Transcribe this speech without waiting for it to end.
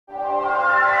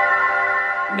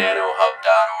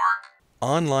nanohub.org.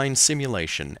 Online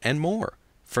simulation and more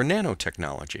for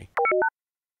nanotechnology.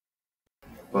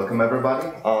 Welcome everybody.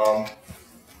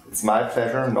 It's my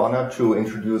pleasure and honor to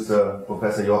introduce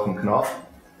Professor Joachim Knopf,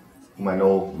 whom I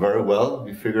know very well.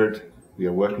 We figured we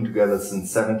are working together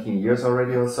since 17 years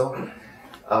already or so.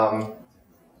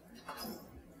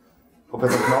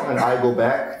 Professor Knopf and I go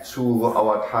back to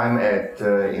our time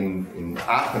in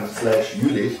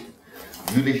Aachen/Jülich.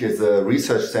 Jülich is a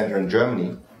research center in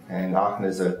Germany, and Aachen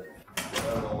is a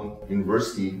well-known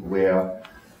university where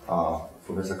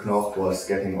Professor Knopf was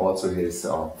getting also his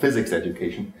physics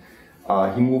education.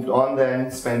 He moved on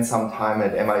then, spent some time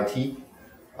at MIT,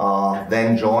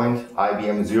 then joined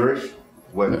IBM Zurich.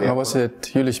 I was at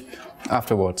Jülich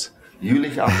afterwards.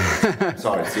 Jülich afterwards.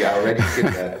 Sorry, see, I already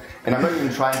skipped that. And I'm not even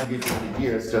trying to give you the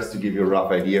years, just to give you a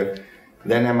rough idea.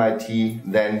 Then MIT,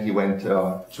 then he went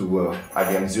to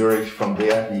IBM Zurich. From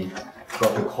there, he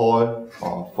got a call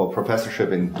for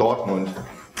professorship in Dortmund.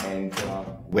 And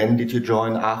when did you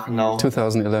join Aachen now?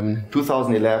 2011.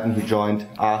 2011, he joined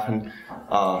Aachen,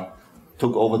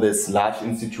 took over this large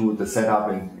institute. The setup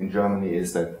in Germany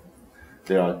is that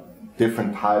there are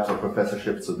different types of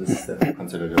professorships, so this is definitely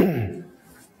considered a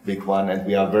big one. And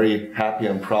we are very happy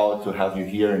and proud to have you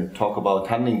here and talk about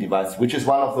tunneling devices, which is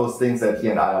one of those things that he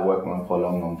and I are working on for a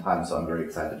long, long time, so I'm very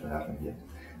excited to have him here.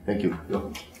 Thank you.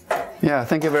 Yeah,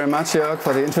 thank you very much, Jörg,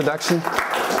 for the introduction.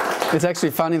 It's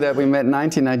actually funny that we met in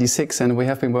 1996 and we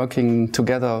have been working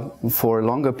together for a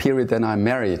longer period than I'm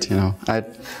married, you know. I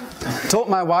told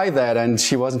my wife that and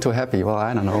she wasn't too happy. Well,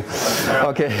 I don't know.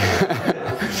 Okay.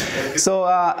 So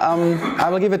I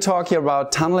will give a talk here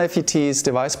about tunnel FETs,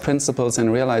 device principles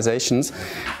and realizations.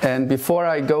 And before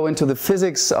I go into the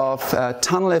physics of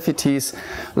tunnel FETs,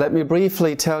 let me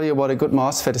briefly tell you what a good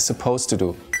MOSFET is supposed to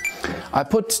do. I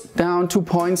put down 2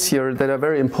 points here that are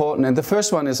very important, and the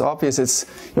first one is obvious. It's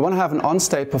you want to have an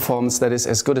on-state performance that is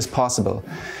as good as possible,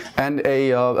 and a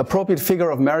appropriate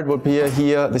figure of merit would be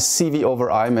here the CV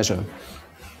over I measure.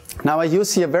 Now I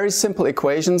use here very simple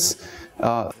equations,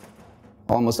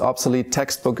 almost obsolete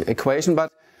textbook equation, but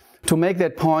to make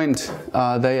that point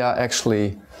they are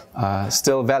actually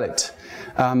still valid.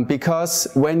 Because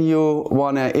when you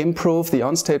want to improve the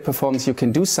on-state performance, you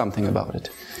can do something about it.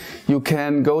 You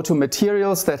can go to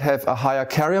materials that have a higher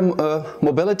carrier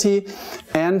mobility,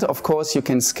 and of course you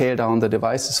can scale down the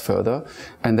devices further,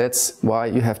 and that's why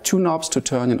you have 2 knobs to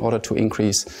turn in order to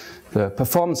increase the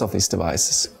performance of these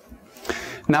devices.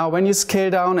 Now when you scale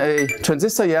down a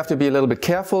transistor, you have to be a little bit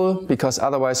careful, because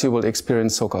otherwise you will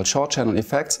experience so-called short channel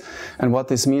effects, and what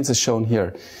this means is shown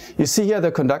here. You see here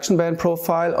the conduction band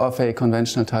profile of a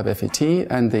conventional type FET,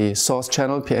 and the source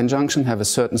channel PN junction have a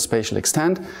certain spatial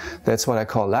extent. That's what I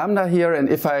call lambda here, and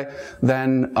if I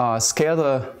then scale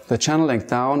the channel length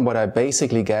down, what I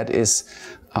basically get is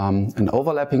an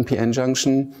overlapping PN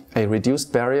junction, a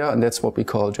reduced barrier, and that's what we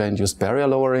call drain-induced barrier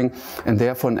lowering, and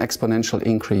therefore an exponential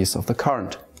increase of the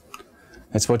current.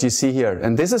 That's what you see here.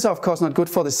 And this is of course not good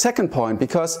for the second point,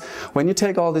 because when you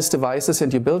take all these devices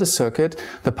and you build a circuit,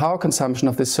 the power consumption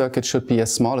of this circuit should be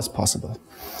as small as possible.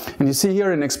 And you see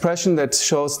here an expression that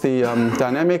shows the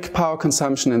dynamic power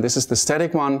consumption, and this is the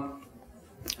static one.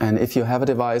 And if you have a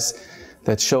device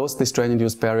that shows this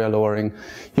drain-induced barrier lowering,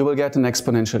 you will get an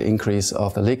exponential increase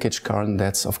of the leakage current.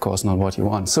 That's of course not what you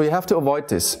want. So you have to avoid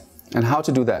this. And how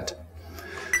to do that?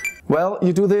 Well,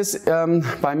 you do this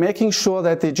by making sure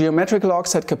that the geometrical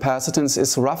oxide capacitance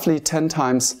is roughly 10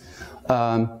 times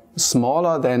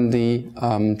smaller than the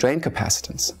drain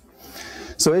capacitance.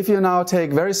 So if you now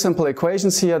take very simple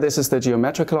equations here, this is the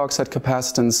geometrical oxide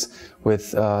capacitance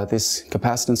with this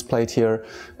capacitance plate here.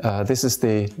 This is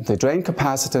the drain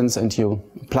capacitance, and you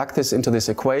plug this into this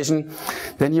equation.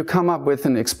 Then you come up with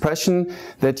an expression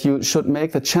that you should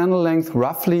make the channel length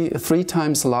roughly 3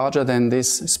 times larger than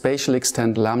this spatial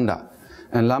extent lambda.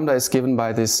 And lambda is given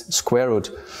by this square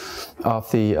root of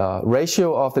the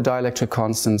ratio of the dielectric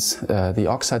constants, the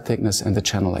oxide thickness and the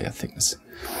channel layer thickness.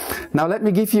 Now let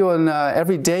me give you an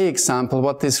everyday example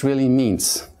what this really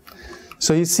means.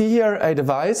 So you see here a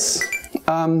device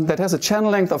that has a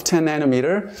channel length of 10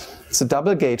 nanometer. It's a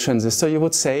double gate transistor, you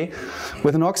would say,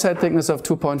 with an oxide thickness of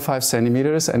 2.5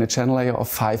 centimeters and a channel layer of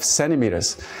 5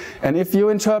 centimeters. And if you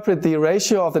interpret the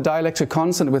ratio of the dielectric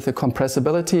constant with the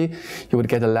compressibility, you would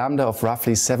get a lambda of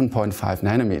roughly 7.5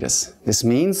 nanometers. This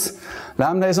means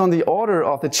lambda is on the order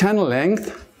of the channel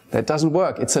length. That doesn't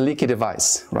work. It's a leaky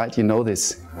device, right? You know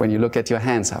this when you look at your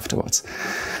hands afterwards.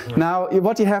 Now,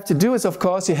 what you have to do is, of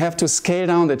course, you have to scale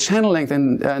down the channel length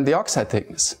and the oxide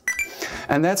thickness.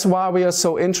 And that's why we are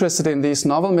so interested in these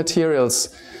novel materials,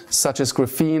 such as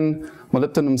graphene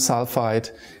molybdenum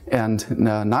sulfide, and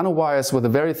nanowires with a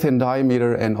very thin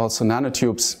diameter, and also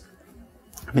nanotubes.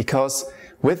 Because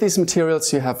with these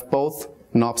materials you have both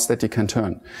knobs that you can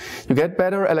turn. You get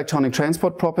better electronic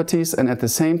transport properties, and at the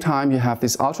same time you have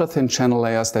these ultra thin channel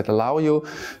layers that allow you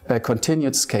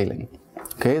continued scaling.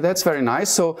 Okay, that's very nice.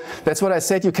 So that's what I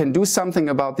said, you can do something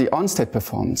about the on-state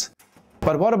performance.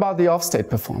 But what about the off-state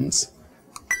performance?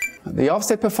 The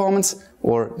off-state performance,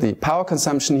 or the power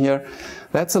consumption here,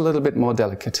 that's a little bit more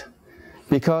delicate.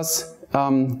 Because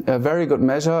a very good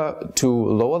measure to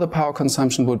lower the power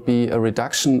consumption would be a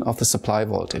reduction of the supply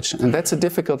voltage. And that's a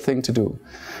difficult thing to do.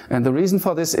 And the reason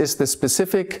for this is the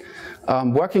specific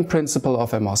working principle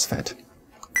of a MOSFET.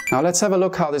 Now let's have a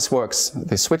look how this works,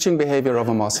 the switching behavior of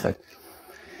a MOSFET.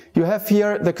 You have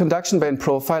here the conduction band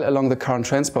profile along the current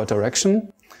transport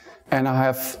direction. And I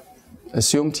have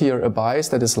assumed here a bias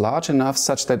that is large enough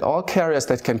such that all carriers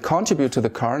that can contribute to the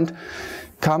current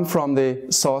come from the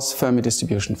source Fermi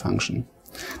distribution function.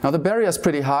 Now the barrier is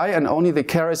pretty high, and only the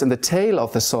carriers in the tail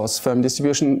of the source Fermi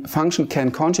distribution function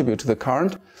can contribute to the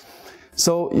current.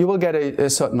 So you will get a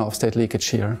certain off-state leakage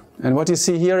here. And what you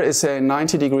see here is a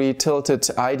 90-degree tilted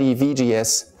ID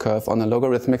VGS curve on a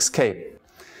logarithmic scale.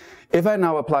 If I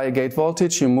now apply a gate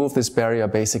voltage, you move this barrier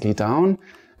basically down,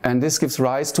 and this gives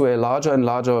rise to a larger and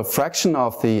larger fraction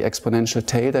of the exponential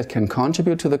tail that can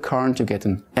contribute to the current. You get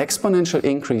an exponential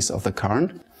increase of the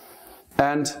current.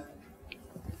 And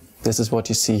this is what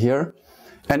you see here.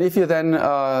 And if you then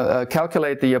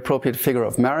calculate the appropriate figure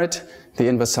of merit, the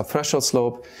inverse subthreshold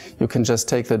slope, you can just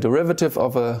take the derivative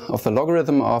of the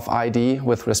logarithm of ID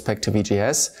with respect to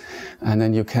VGS. And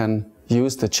then you can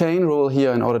use the chain rule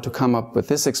here in order to come up with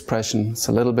this expression. It's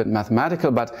a little bit mathematical,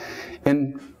 but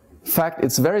in fact,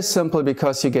 it's very simple,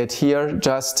 because you get here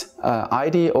just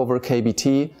ID over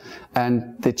KBT,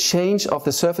 and the change of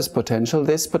the surface potential,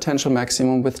 this potential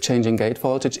maximum with changing gate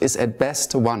voltage, is at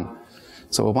best 1.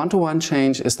 So a 1-to-1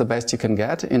 change is the best you can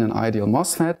get in an ideal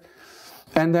MOSFET.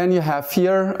 And then you have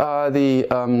here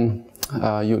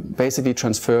you basically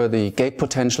transfer the gate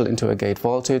potential into a gate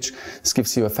voltage. This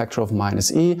gives you a factor of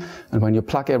 -E, and when you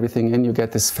plug everything in, you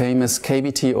get this famous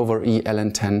KBT over E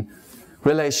ln 10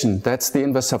 relation. That's the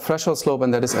inverse subthreshold slope,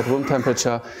 and that is at room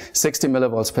temperature 60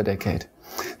 millivolts per decade.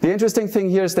 The interesting thing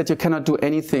here is that you cannot do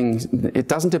anything. It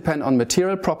doesn't depend on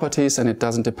material properties, and it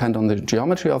doesn't depend on the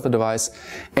geometry of the device.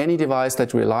 Any device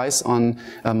that relies on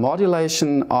a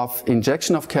modulation of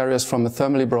injection of carriers from a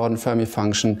thermally broadened Fermi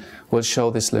function will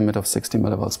show this limit of 60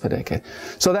 millivolts per decade.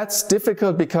 So that's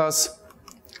difficult, because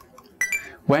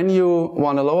when you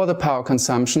want to lower the power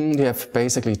consumption, you have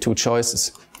basically two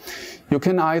choices. You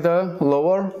can either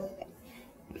lower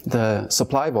the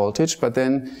supply voltage, but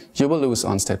then you will lose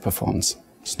on-state performance.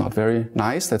 It's not very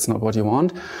nice, that's not what you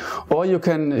want. Or you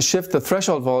can shift the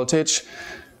threshold voltage,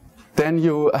 then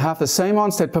you have the same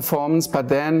on-state performance, but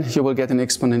then you will get an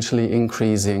exponentially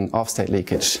increasing off-state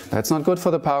leakage. That's not good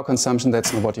for the power consumption,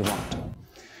 that's not what you want.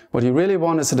 What you really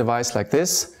want is a device like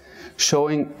this,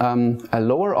 showing a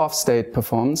lower off-state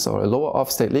performance, or a lower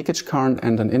off-state leakage current,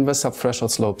 and an inverse subthreshold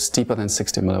slope steeper than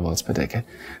 60 millivolts per decade.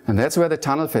 And that's where the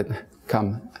tunnel FET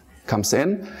comes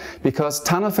in, because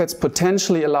tunnel FETs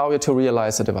potentially allow you to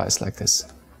realize a device like this.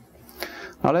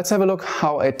 Now let's have a look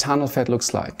how a tunnel FET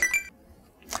looks like.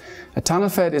 A tunnel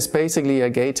FET is basically a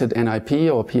gated NIP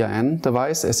or PIN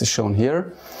device, as is shown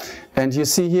here. And you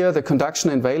see here the conduction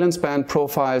and valence band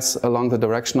profiles along the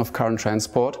direction of current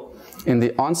transport in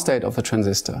the on-state of the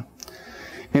transistor.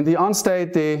 In the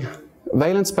on-state, the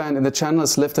valence band in the channel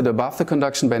is lifted above the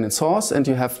conduction band in source, and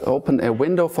you have opened a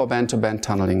window for band-to-band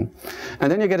tunneling.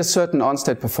 And then you get a certain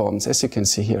on-state performance, as you can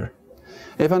see here.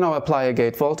 If I now apply a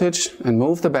gate voltage and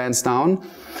move the bands down,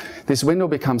 this window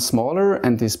becomes smaller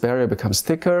and this barrier becomes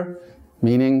thicker,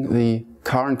 meaning the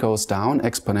current goes down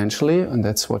exponentially, and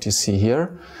that's what you see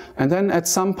here. And then at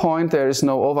some point there is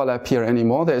no overlap here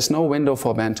anymore, there is no window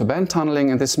for band-to-band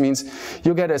tunneling, and this means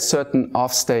you get a certain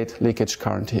off-state leakage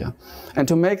current here. And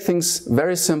to make things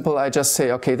very simple, I just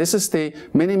say, okay, this is the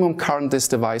minimum current this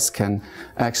device can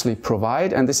actually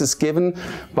provide, and this is given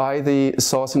by the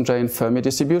source and drain Fermi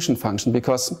distribution function,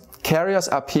 because carriers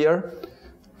up here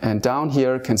and down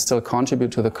here can still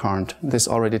contribute to the current. This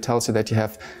already tells you that you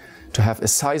have to have a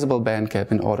sizable band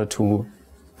gap in order to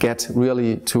get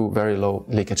really to very low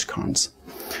leakage currents.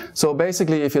 So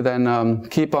basically, if you then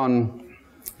keep on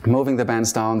moving the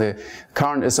bands down, the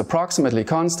current is approximately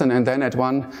constant, and then at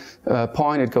one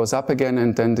point it goes up again,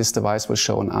 and then this device will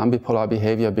show an ambipolar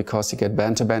behavior because you get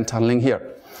band-to-band tunneling here.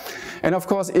 And of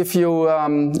course, if you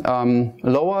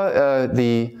lower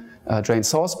the drain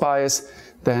source bias,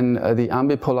 then the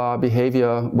ambipolar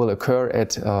behavior will occur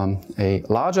at a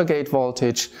larger gate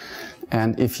voltage,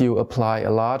 And if you apply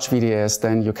a large VDS,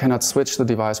 then you cannot switch the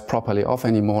device properly off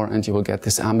anymore, and you will get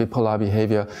this ambipolar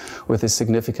behavior with this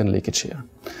significant leakage here.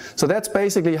 So that's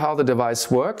basically how the device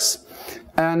works.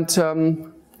 And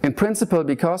in principle,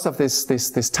 because of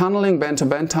this tunneling,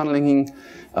 band-to-band tunneling,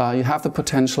 you have the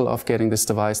potential of getting this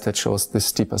device that shows this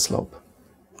steeper slope.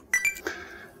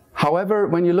 However,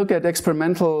 when you look at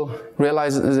experimental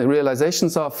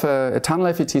realizations of a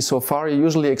tunnel FET so far, you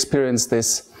usually experience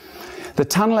this. The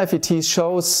tunnel FET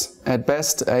shows at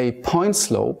best a point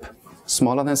slope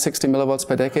smaller than 60 millivolts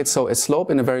per decade, so a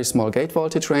slope in a very small gate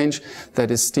voltage range that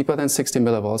is steeper than 60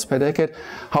 millivolts per decade.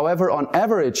 However, on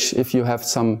average, if you have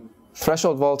some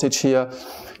threshold voltage here,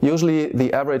 usually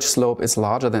the average slope is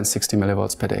larger than 60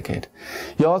 millivolts per decade.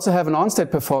 You also have an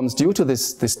on-state performance due to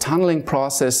this tunneling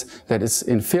process that is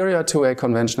inferior to a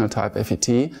conventional type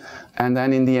FET. And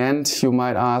then in the end, you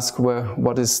might ask, well,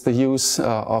 what is the use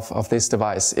of this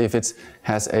device if it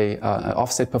has a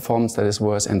off-state performance that is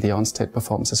worse and the on-state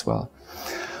performance as well.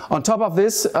 On top of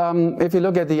this, if you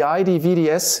look at the ID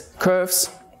VDS curves,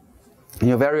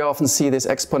 you very often see this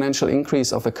exponential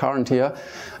increase of the current here,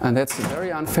 and that's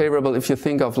very unfavorable if you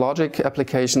think of logic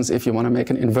applications. If you want to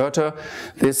make an inverter,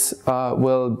 this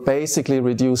will basically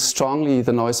reduce strongly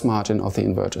the noise margin of the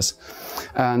inverters.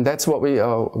 And that's what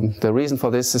the reason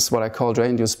for this is what I call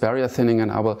drain-induced barrier thinning,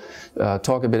 and I will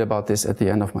talk a bit about this at the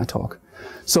end of my talk.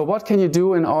 So what can you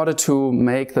do in order to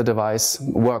make the device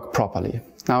work properly?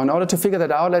 Now, in order to figure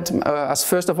that out, let us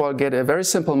first of all get a very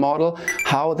simple model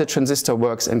how the transistor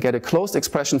works and get a closed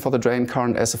expression for the drain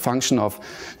current as a function of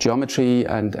geometry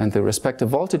and the respective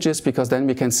voltages, because then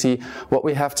we can see what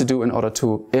we have to do in order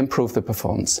to improve the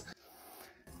performance.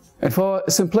 And for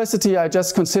simplicity, I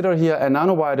just consider here a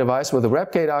nanowire device with a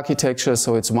wrap gate architecture,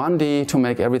 so it's 1D to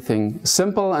make everything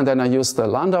simple, and then I use the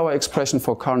Landauer expression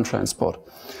for current transport,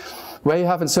 where you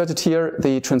have inserted here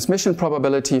the transmission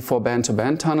probability for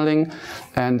band-to-band tunneling.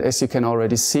 And as you can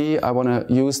already see, I want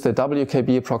to use the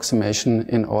WKB approximation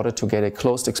in order to get a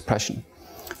closed expression.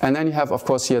 And then you have, of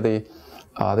course, here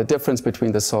the difference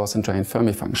between the source and drain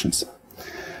Fermi functions.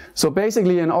 So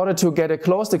basically, in order to get a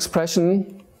closed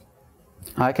expression,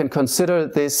 I can consider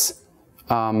this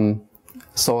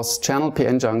source channel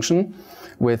PN junction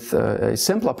with a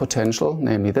simpler potential,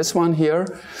 namely this one here.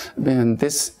 And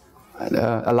this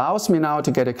allows me now to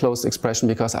get a closed expression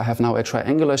because I have now a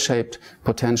triangular shaped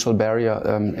potential barrier,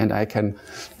 and I can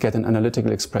get an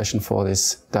analytical expression for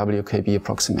this WKB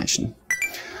approximation.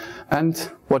 And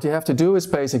what you have to do is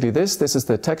basically this. This is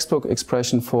the textbook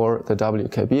expression for the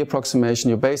WKB approximation.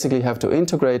 You basically have to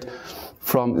integrate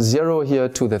from 0 here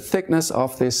to the thickness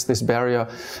of this barrier,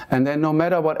 and then no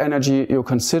matter what energy you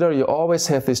consider, you always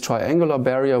have this triangular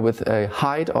barrier with a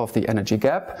height of the energy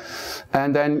gap,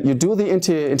 and then you do the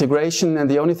integration, and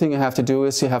the only thing you have to do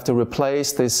is you have to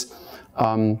replace this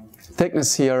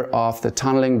thickness here of the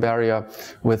tunneling barrier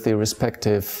with the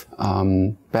respective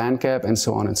band gap and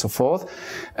so on and so forth.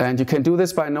 And you can do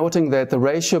this by noting that the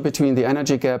ratio between the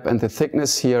energy gap and the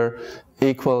thickness here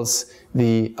equals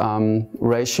the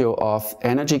ratio of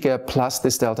energy gap plus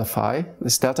this delta phi.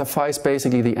 This delta phi is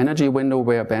basically the energy window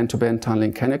where band-to-band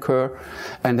tunneling can occur,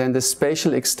 and then the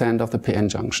spatial extent of the PN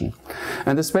junction.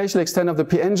 And the spatial extent of the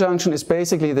PN junction is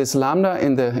basically this lambda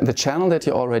in the channel that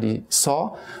you already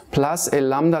saw, plus a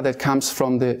lambda that comes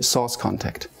from the source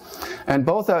contact. And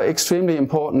both are extremely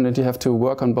important, and you have to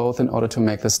work on both in order to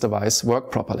make this device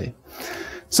work properly.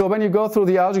 So when you go through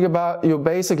the algebra, you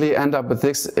basically end up with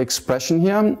this expression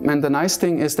here. And the nice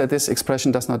thing is that this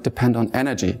expression does not depend on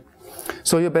energy.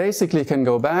 So you basically can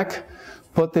go back,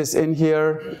 put this in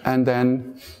here, and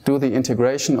then do the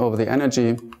integration over the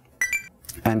energy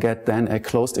and get then a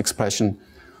closed expression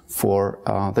for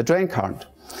the drain current.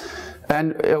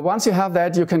 And once you have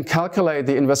that, you can calculate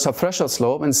the inverse subthreshold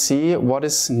slope and see what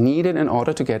is needed in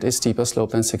order to get a steeper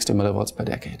slope than 60 millivolts per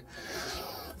decade.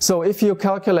 So if you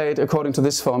calculate according to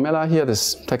this formula here,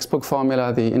 this textbook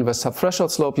formula, the inverse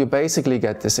subthreshold slope, you basically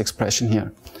get this expression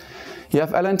here. You have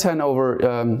ln 10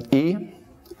 over E,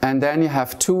 and then you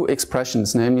have two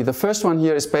expressions, namely the first one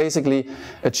here is basically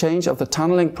a change of the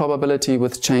tunneling probability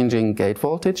with changing gate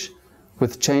voltage,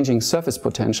 with changing surface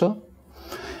potential.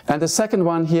 And the second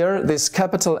one here, this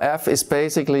capital F, is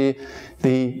basically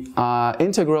the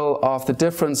integral of the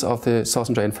difference of the source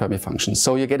and drain Fermi functions.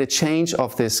 So you get a change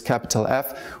of this capital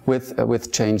F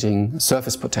with changing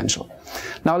surface potential.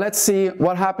 Now let's see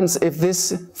what happens if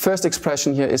this first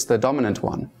expression here is the dominant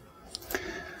one.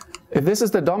 If this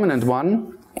is the dominant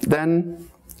one, then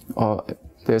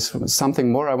there's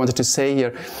something more I wanted to say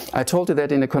here. I told you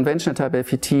that in a conventional type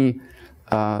FET,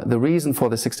 the reason for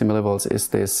the 60 millivolts is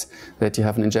this, that you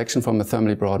have an injection from a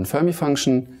thermally broadened Fermi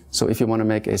function. So if you want to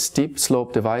make a steep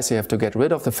slope device, you have to get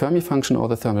rid of the Fermi function or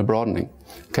the thermal broadening.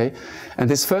 Okay? And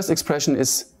this first expression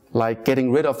is like getting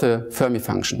rid of the Fermi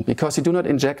function, because you do not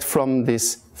inject from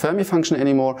this Fermi function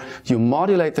anymore. You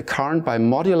modulate the current by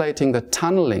modulating the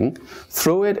tunneling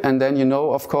through it, and then you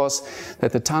know, of course,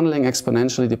 that the tunneling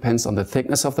exponentially depends on the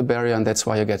thickness of the barrier, and that's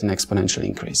why you get an exponential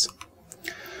increase.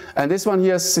 And this one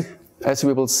here is, as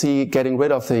we will see, getting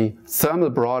rid of the thermal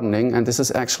broadening, and this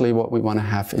is actually what we want to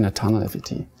have in a tunnel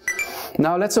FET.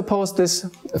 Now let's suppose this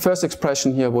first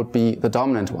expression here would be the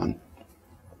dominant one.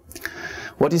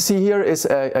 What you see here is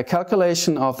a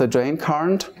calculation of the drain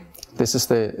current. This is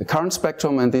the current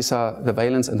spectrum, and these are the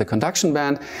valence and the conduction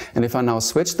band. And if I now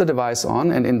switch the device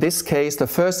on, and in this case the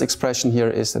first expression here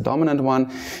is the dominant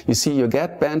one, you see you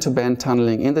get band-to-band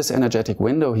tunneling in this energetic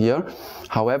window here.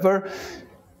 However,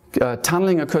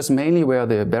 tunneling occurs mainly where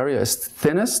the barrier is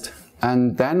thinnest,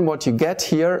 and then what you get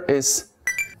here is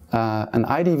an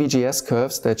IDVGS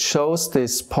curves that shows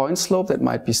this point slope that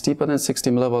might be steeper than 60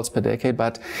 millivolts per decade,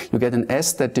 but you get an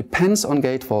S that depends on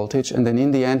gate voltage, and then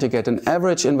in the end you get an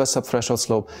average inverse subthreshold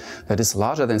slope that is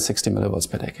larger than 60 millivolts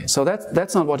per decade. So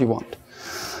that's not what you want.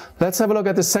 Let's have a look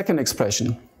at the second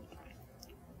expression.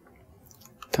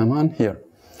 Come on, here.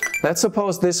 Let's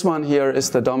suppose this one here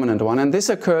is the dominant one, and this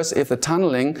occurs if the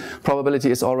tunneling probability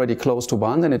is already close to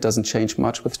 1, then it doesn't change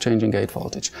much with changing gate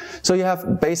voltage. So you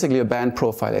have basically a band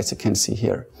profile, as you can see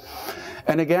here.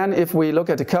 And again, if we look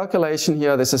at the calculation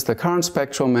here, this is the current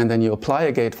spectrum, and then you apply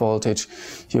a gate voltage,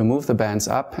 you move the bands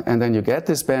up, and then you get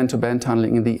this band-to-band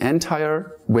tunneling in the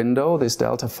entire window, this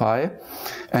delta phi.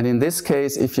 And in this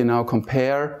case, if you now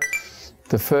compare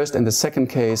the first and the second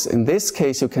case, in this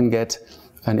case you can get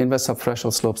an inverse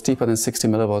subthreshold slope steeper than 60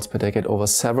 millivolts per decade over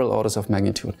several orders of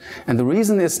magnitude. And the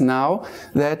reason is now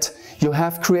that you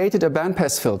have created a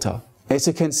bandpass filter. As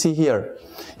you can see here,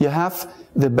 you have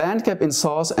the band gap in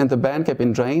source and the band gap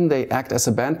in drain. They act as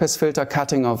a bandpass filter,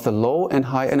 cutting off the low and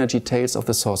high energy tails of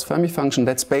the source Fermi function.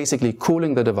 That's basically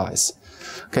cooling the device.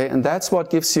 Okay, and that's what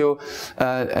gives you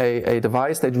a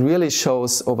device that really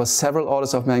shows over several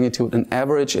orders of magnitude an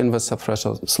average inverse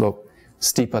subthreshold slope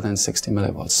steeper than 60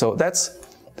 millivolts. So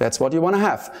that's what you want to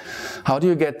have. How do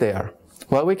you get there?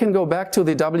 Well, we can go back to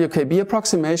the WKB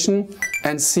approximation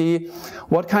and see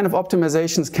what kind of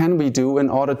optimizations can we do in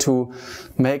order to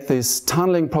make this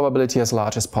tunneling probability as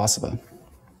large as possible.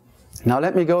 Now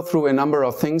let me go through a number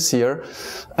of things here,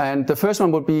 and the first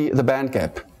one would be the band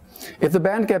gap. If the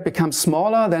band gap becomes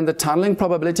smaller, then the tunneling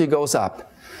probability goes up.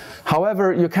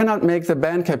 However, you cannot make the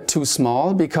band gap too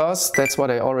small, because that's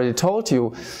what I already told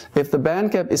you. If the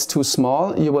band gap is too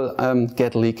small, you will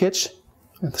get leakage.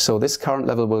 So this current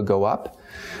level will go up.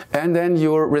 And then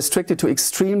you're restricted to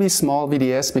extremely small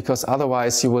VDS, because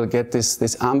otherwise you will get this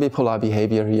ambipolar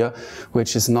behavior here,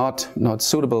 which is not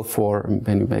suitable for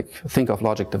when you think of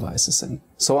logic devices and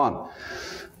so on.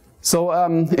 So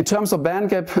in terms of band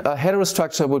gap, a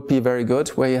heterostructure would be very good,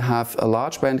 where you have a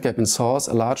large band gap in source,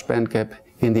 a large band gap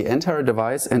in the entire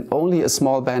device, and only a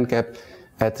small band gap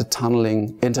at the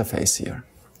tunneling interface here.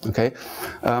 Okay,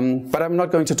 but I'm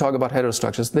not going to talk about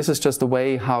heterostructures. This is just a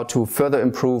way how to further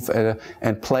improve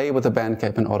and play with the band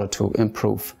gap in order to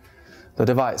improve the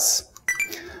device.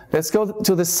 Let's go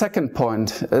to the second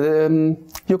point.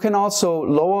 You can also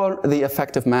lower the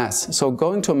effective mass. So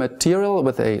going to a material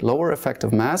with a lower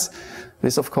effective mass,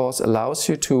 this of course allows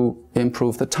you to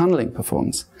improve the tunneling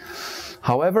performance.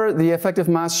 However, the effective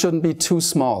mass shouldn't be too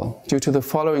small due to the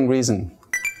following reason.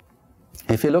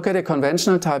 If you look at a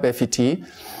conventional type FET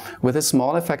with a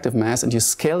small effective mass and you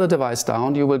scale the device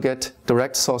down, you will get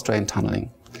direct source drain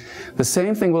tunneling. The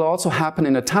same thing will also happen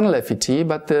in a tunnel FET,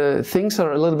 but the things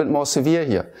are a little bit more severe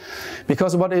here.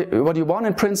 Because what you want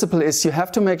in principle is you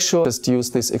have to make sure, just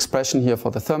use this expression here for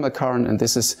the thermal current, and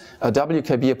this is a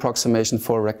WKB approximation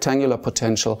for a rectangular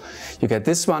potential. You get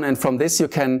this one, and from this you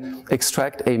can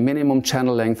extract a minimum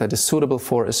channel length that is suitable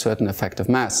for a certain effective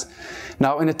mass.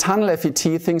 Now in a tunnel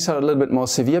FET, things are a little bit more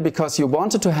severe, because you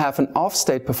wanted to have an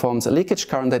off-state performance, a leakage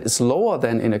current that is lower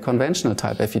than in a conventional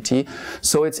type FET,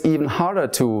 so it's even harder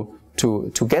to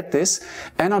get this.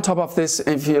 And on top of this,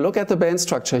 if you look at the band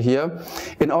structure here,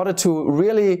 in order to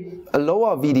really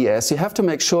lower VDS, you have to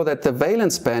make sure that the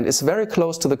valence band is very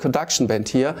close to the conduction band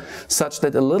here, such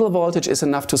that a little voltage is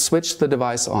enough to switch the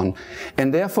device on.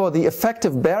 And therefore the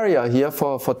effective barrier here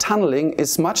for tunneling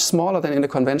is much smaller than in a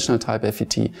conventional type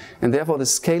FET. And therefore the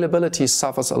scalability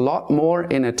suffers a lot more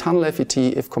in a tunnel FET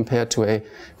if compared to a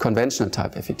conventional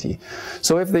type FET.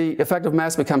 So if the effective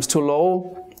mass becomes too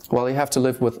low, well, you have to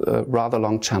live with a rather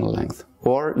long channel length,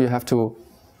 or you have to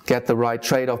get the right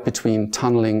trade-off between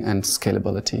tunneling and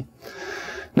scalability.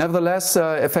 Nevertheless,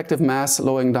 effective mass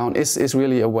slowing down is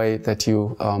really a way that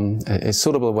you, a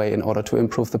suitable way in order to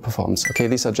improve the performance. Okay,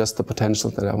 these are just the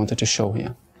potentials that I wanted to show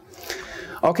here.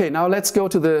 Okay, now let's go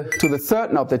to the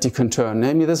third knob that you can turn,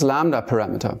 namely this lambda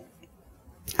parameter.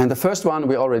 And the first one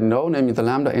we already know, namely the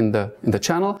lambda in the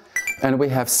channel. And we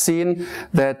have seen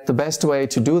that the best way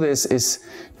to do this is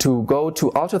to go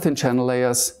to ultra-thin channel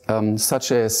layers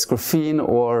such as graphene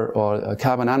or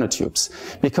carbon nanotubes.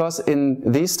 Because in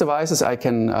these devices I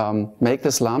can make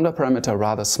this lambda parameter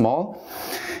rather small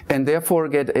and therefore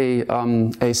get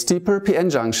a steeper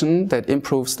PN junction that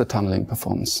improves the tunneling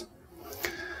performance.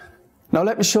 Now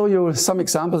let me show you some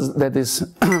examples that this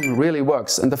really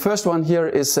works. And the first one here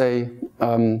is a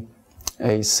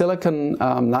silicon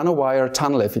nanowire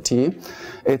tunnel FET.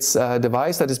 It's a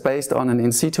device that is based on an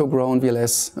in situ grown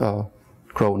VLS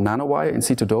grown nanowire, in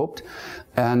situ doped.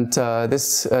 And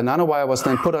this nanowire was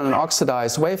then put on an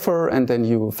oxidized wafer, and then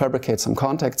you fabricate some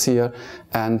contacts here,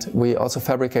 and we also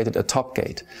fabricated a top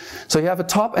gate. So you have a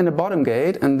top and a bottom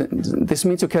gate, and this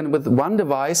means you can with one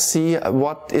device see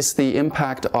what is the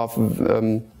impact of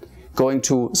going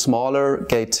to smaller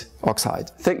gate oxide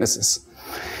thicknesses.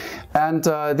 And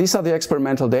these are the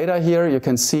experimental data here. You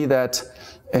can see that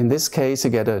in this case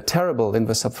you get a terrible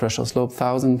inverse subthreshold slope,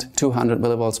 1,200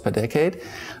 millivolts per decade.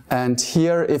 And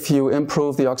here if you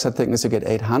improve the oxide thickness you get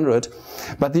 800.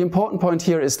 But the important point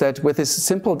here is that with this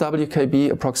simple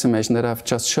WKB approximation that I've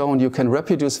just shown, you can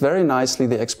reproduce very nicely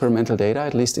the experimental data,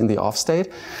 at least in the off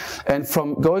state. And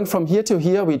going from here to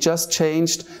here, we just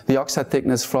changed the oxide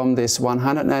thickness from this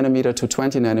 100 nanometer to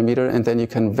 20 nanometer, and then you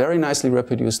can very nicely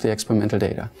reproduce the experimental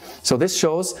data. So this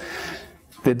shows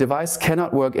the device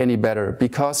cannot work any better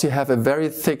because you have a very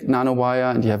thick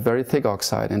nanowire and you have very thick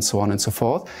oxide and so on and so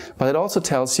forth. But it also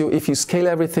tells you if you scale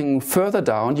everything further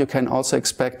down, you can also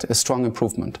expect a strong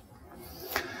improvement.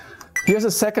 Here's a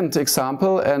second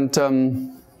example,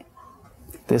 and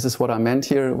this is what I meant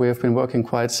here. We have been working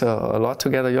quite a lot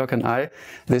together, Jörg and I.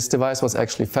 This device was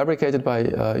actually fabricated by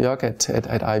Jörg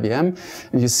at IBM.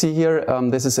 And you see here,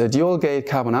 this is a dual gate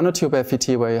carbon nanotube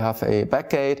FET where you have a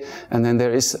back gate, and then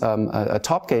there is a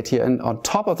top gate here, and on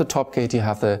top of the top gate you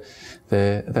have the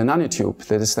nanotube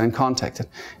that is then contacted.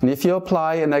 And if you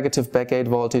apply a negative backgate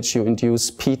voltage, you induce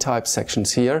P-type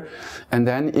sections here, and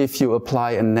then if you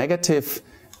apply a negative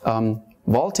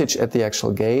voltage at the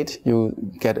actual gate, you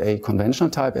get a conventional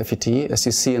type FET, as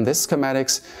you see in this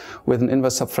schematics, with an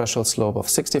inverse subthreshold slope of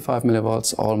 65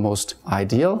 millivolts, almost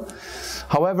ideal.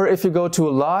 However, if you go to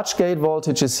large gate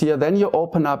voltages here, then you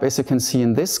open up, as you can see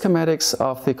in this schematics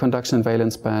of the conduction and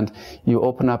valence band, you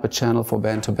open up a channel for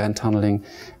band-to-band tunneling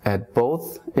at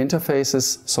both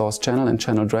interfaces, source channel and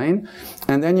channel drain,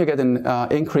 and then you get an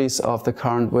increase of the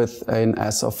current with an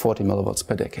S of 40 millivolts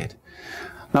per decade.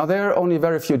 Now there are only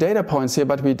very few data points here,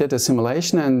 but we did a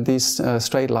simulation, and this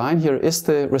straight line here is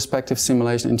the respective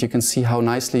simulation, and you can see how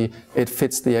nicely it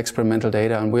fits the experimental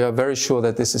data, and we are very sure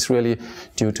that this is really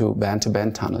due to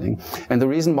band-to-band tunneling. And the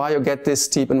reason why you get this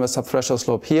steep inverse subthreshold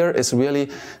slope here is really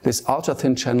this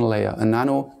ultra-thin channel layer, a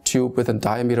nanotube with a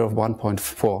diameter of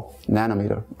 1.4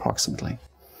 nanometer approximately.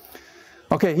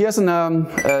 Okay, here's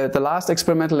the last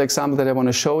experimental example that I want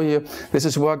to show you. This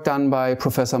is work done by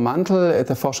Professor Mantel at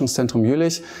the Forschungszentrum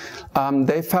Jülich.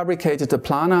 They fabricated a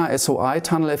planar SOI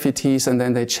tunnel FETs, and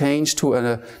then they changed to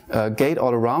a gate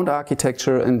all-around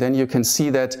architecture, and then you can see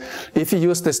that if you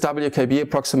use this WKB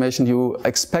approximation, you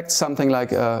expect something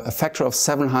like a factor of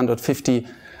 750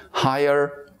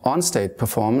 higher on-state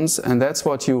performance, and that's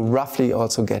what you roughly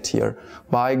also get here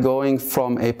by going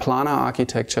from a planar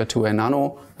architecture to a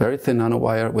very thin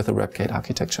nanowire with a rep gate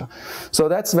architecture. So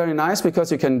that's very nice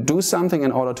because you can do something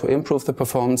in order to improve the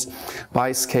performance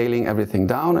by scaling everything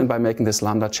down and by making this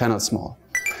lambda channel small.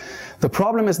 The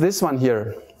problem is this one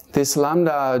here. This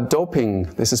lambda doping,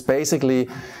 this is basically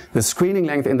the screening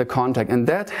length in the contact, and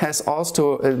that has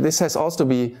also, this has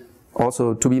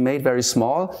also to be made very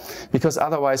small, because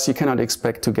otherwise you cannot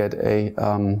expect to get a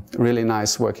really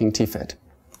nice working TFET.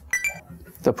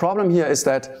 The problem here is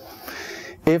that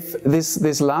if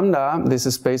this lambda, this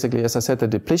is basically, as I said, the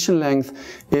depletion length,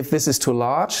 if this is too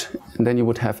large, then you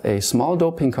would have a small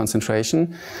doping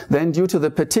concentration. Then due to the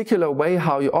particular way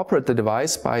how you operate the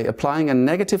device, by applying a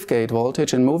negative gate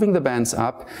voltage and moving the bands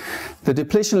up, the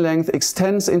depletion length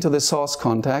extends into the source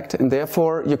contact, and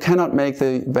therefore you cannot make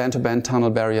the band-to-band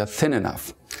tunnel barrier thin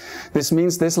enough. This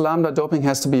means this lambda doping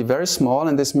has to be very small,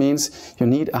 and this means you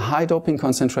need a high doping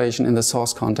concentration in the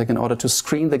source contact in order to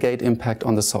screen the gate impact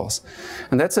on the source.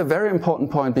 And that's a very important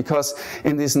point, because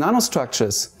in these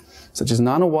nanostructures, such as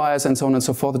nanowires and so on and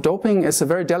so forth, doping is a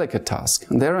very delicate task.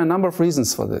 And there are a number of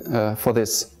reasons for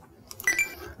this.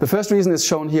 The first reason is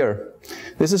shown here.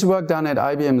 This is work done at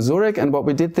IBM Zurich, and what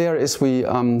we did there is we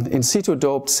in situ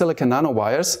doped silicon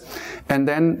nanowires and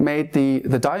then made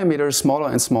the diameter smaller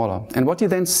and smaller. And what you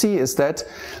then see is that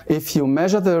if you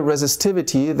measure the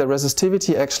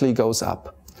resistivity actually goes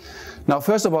up. Now,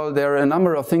 first of all, there are a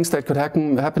number of things that could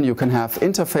happen. You can have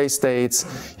interface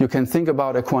states, you can think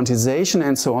about a quantization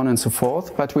and so on and so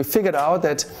forth, but we figured out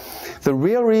that the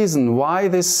real reason why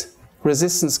this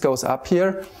resistance goes up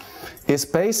here is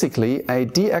basically a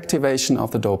deactivation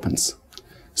of the dopants.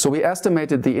 So we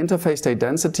estimated the interface state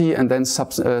density and then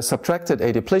subtracted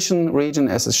a depletion region,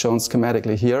 as is shown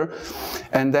schematically here,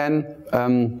 and then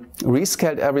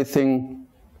rescaled everything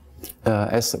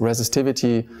as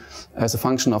resistivity as a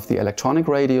function of the electronic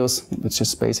radius, which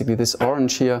is basically this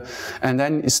orange here, and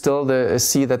then you still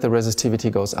see that the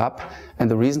resistivity goes up, and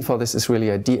the reason for this is really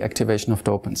a deactivation of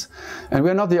dopants. And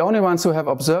we're not the only ones who have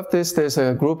observed this. There's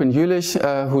a group in Jülich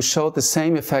who showed the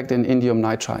same effect in indium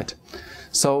nitride.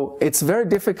 So it's very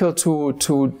difficult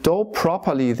to dope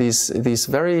properly these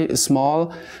very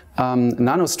small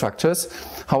nanostructures.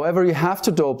 However, you have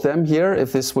to dope them here.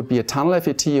 If this would be a tunnel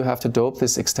FET, you have to dope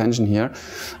this extension here.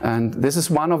 And this is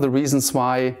one of the reasons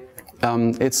why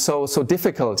it's so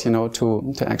difficult, you know,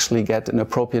 to actually get an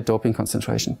appropriate doping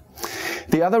concentration.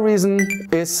 The other reason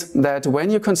is that when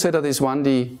you consider these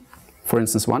 1D, for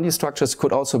instance, 1D structures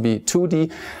could also be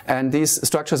 2D, and these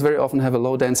structures very often have a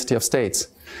low density of states.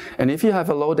 And if you have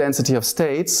a low density of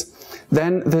states,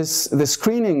 then the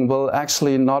screening will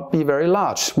actually not be very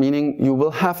large, meaning you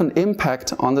will have an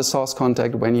impact on the source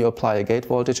contact when you apply a gate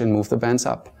voltage and move the bands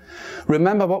up.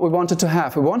 Remember what we wanted to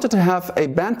have. We wanted to have a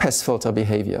bandpass filter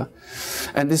behavior.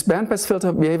 And this bandpass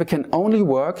filter behavior can only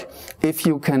work if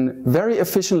you can very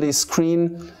efficiently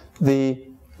screen the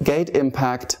gate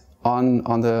impact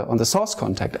on the source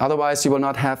contact. Otherwise, you will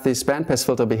not have this bandpass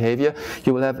filter behavior.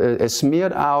 You will have a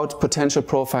smeared out potential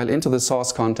profile into the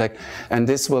source contact, and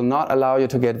this will not allow you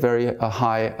to get very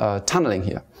high tunneling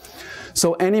here.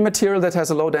 So any material that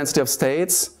has a low density of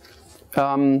states,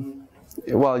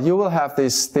 well, you will have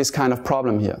this kind of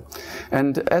problem here.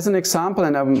 And as an example,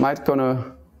 and I'm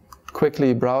gonna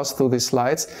quickly browse through these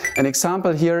slides. An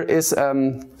example here is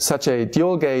such a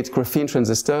dual gate graphene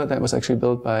transistor that was actually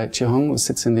built by Chi Hong, who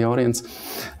sits in the audience.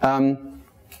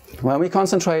 When we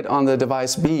concentrate on the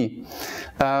device B,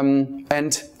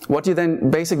 and what you then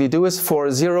basically do is for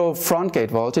zero front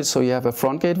gate voltage, so you have a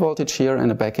front gate voltage here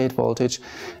and a back gate voltage,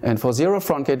 and for zero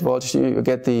front gate voltage you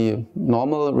get the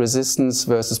normal resistance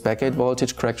versus back gate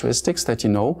voltage characteristics that you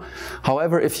know.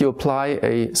 However, if you apply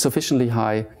a sufficiently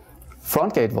high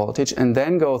front gate voltage and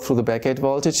then go through the back gate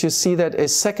voltage, you see that a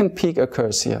second peak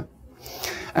occurs here.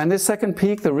 And this second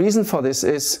peak, the reason for this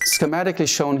is schematically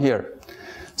shown here.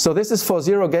 So this is for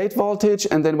zero gate voltage,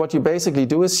 and then what you basically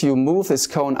do is you move this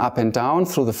cone up and down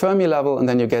through the Fermi level, and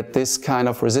then you get this kind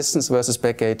of resistance versus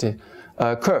back gate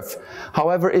curve.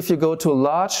 However, if you go to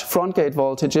large front gate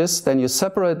voltages, then you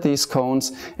separate these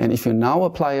cones, and if you now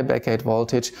apply a back gate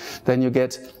voltage, then you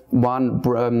get one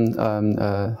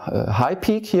high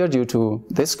peak here due to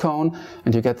this cone,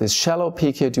 and you get this shallow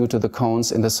peak here due to the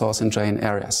cones in the source and drain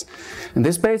areas. And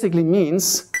this basically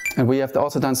means, and we have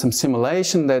also done some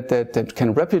simulation that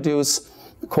can reproduce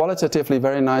qualitatively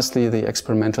very nicely the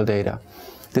experimental data.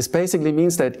 This basically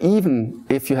means that even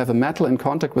if you have a metal in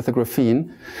contact with the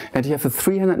graphene and you have a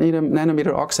 300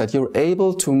 nanometer oxide, you're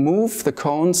able to move the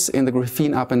cones in the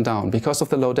graphene up and down because of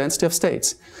the low density of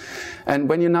states. And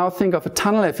when you now think of a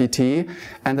tunnel FET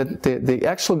and the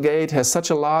actual gate has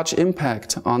such a large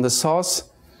impact on the source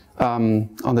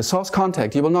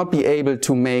contact, you will not be able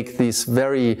to make this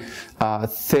very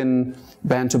thin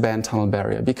band-to-band tunnel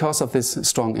barrier because of this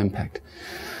strong impact.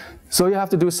 So you have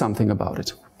to do something about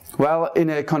it. Well, in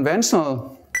a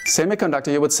conventional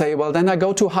semiconductor, you would say, well, then I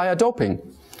go to higher doping.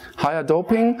 Higher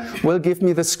doping will give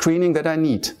me the screening that I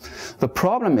need. The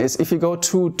problem is, if you go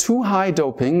to too high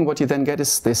doping, what you then get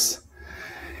is this.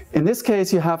 In this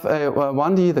case, you have a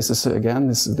 1D, this is again,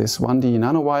 this 1D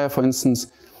nanowire, for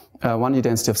instance, 1D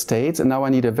density of states, and now I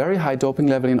need a very high doping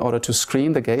level in order to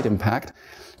screen the gate impact.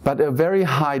 But a very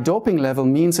high doping level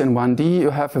means in 1D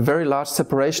you have a very large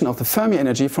separation of the Fermi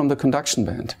energy from the conduction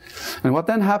band. And what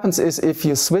then happens is, if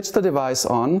you switch the device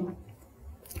on,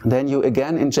 then you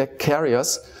again inject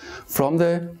carriers from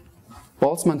the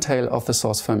Boltzmann tail of the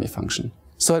source Fermi function.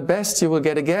 So at best you will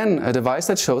get again a device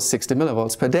that shows 60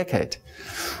 millivolts per decade.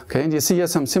 Okay, and you see here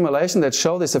some simulation that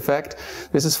show this effect.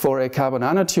 This is for a carbon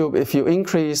nanotube. If you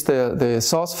increase the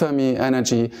source Fermi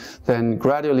energy, then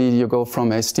gradually you go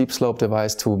from a steep slope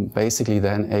device to basically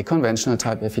then a conventional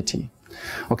type FET.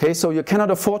 Okay, so you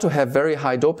cannot afford to have very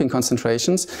high doping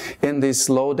concentrations in these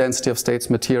low density of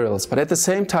states materials, but at the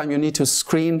same time you need to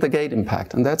screen the gate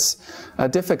impact, and that's a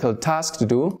difficult task to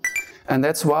do. And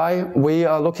that's why we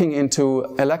are looking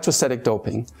into electrostatic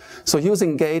doping. So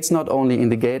using gates not only in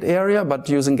the gate area, but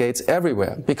using gates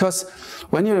everywhere. Because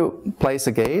when you place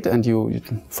a gate and you,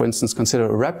 for instance, consider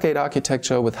a wrap gate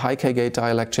architecture with high K gate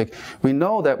dielectric, we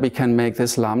know that we can make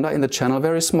this lambda in the channel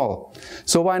very small.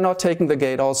 So why not taking the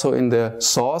gate also in the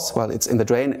source? Well, it's in the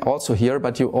drain also here,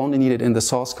 but you only need it in the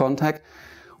source contact.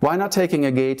 Why not taking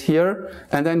a gate here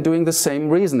and then doing the same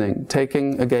reasoning?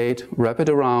 Taking a gate, wrap it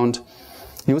around,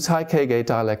 use high K gate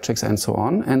dielectrics and so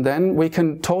on, and then we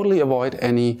can totally avoid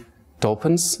any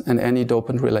dopants and any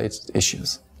dopant related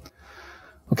issues.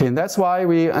 Okay, and that's why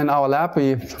we, in our lab,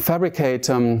 we fabricate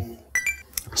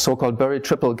so-called buried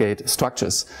triple gate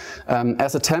structures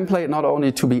as a template, not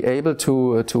only to be able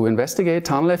to investigate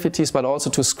tunnel FETs, but also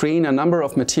to screen a number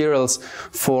of materials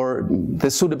for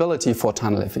the suitability for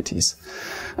tunnel FETs.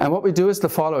 And what we do is the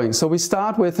following. So we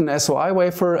start with an SOI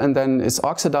wafer, and then it's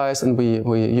oxidized, and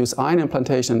we use ion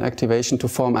implantation and activation to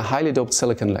form a highly doped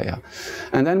silicon layer.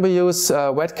 And then we use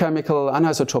wet chemical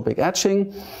anisotropic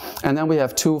etching, and then we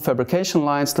have two fabrication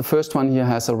lines. The first one here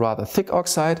has a rather thick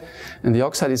oxide, and the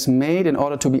oxide is made in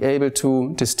order to be able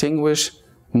to distinguish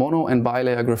mono and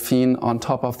bilayer graphene on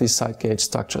top of these side gauge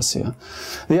structures here.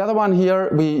 The other one here,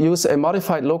 we use a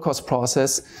modified low-cost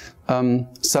process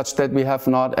such that we have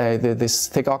not this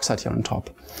thick oxide here on top.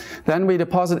 Then we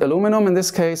deposit aluminum in this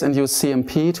case and use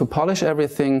CMP to polish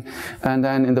everything. And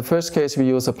then in the first case we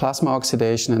use a plasma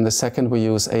oxidation, and the second we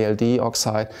use ALD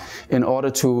oxide in order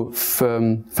to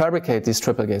fabricate these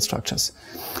triple gate structures.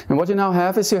 And what you now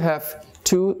have is you have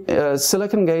two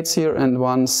silicon gates here and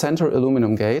one center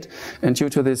aluminum gate, and due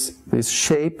to this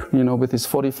shape, you know, with this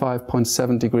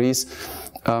 45.7 degrees,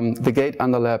 the gate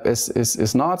underlap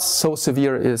is not so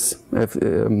severe as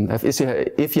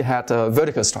if you had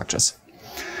vertical structures.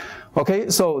 Okay,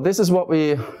 so this is what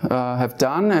we have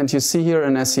done, and you see here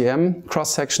an SEM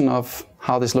cross-section of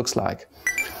how this looks like.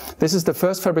 This is the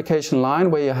first fabrication line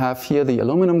where you have here the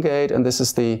aluminum gate, and this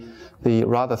is the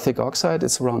rather thick oxide.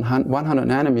 It's around 100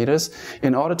 nanometers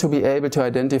in order to be able to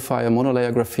identify a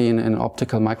monolayer graphene in an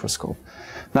optical microscope.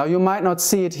 Now you might not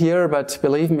see it here, but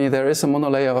believe me, there is a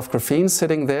monolayer of graphene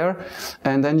sitting there,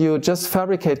 and then you just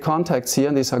fabricate contacts here,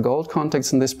 and these are gold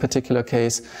contacts in this particular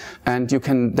case, and you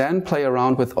can then play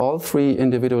around with all three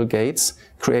individual gates,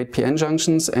 create PN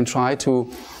junctions, and try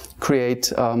to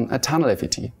create a tunnel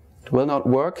FET. Will not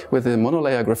work with the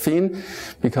monolayer graphene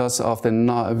because of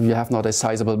you have not a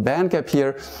sizable band gap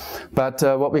here, but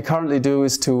what we currently do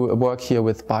is to work here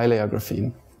with bilayer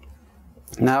graphene.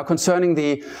 Now concerning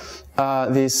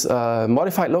this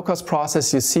modified low-cost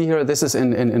process, you see here this is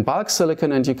in bulk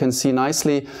silicon, and you can see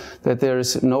nicely that there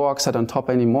is no oxide on top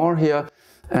anymore here.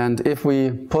 And if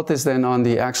we put this then on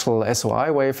the actual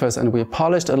SOI wafers and we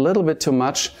polished a little bit too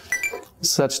much,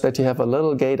 such that you have a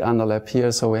little gate underlap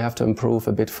here, so we have to improve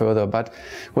a bit further. But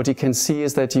what you can see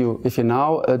is that if you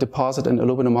now deposit an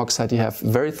aluminum oxide, you have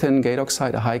very thin gate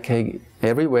oxide, a high K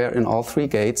everywhere in all three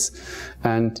gates,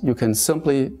 and you can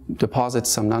simply deposit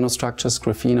some nanostructures,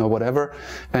 graphene or whatever,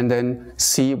 and then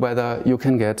see whether you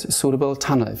can get suitable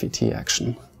tunnel FET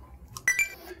action.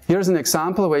 Here's an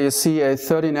example where you see a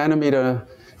 30 nanometer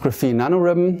graphene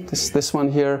nanoribbon. This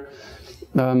one here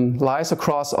lies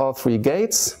across all three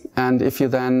gates, and if you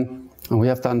then, we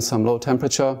have done some low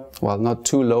temperature, well, not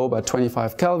too low, but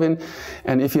 25 Kelvin,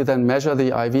 and if you then measure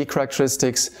the IV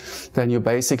characteristics, then you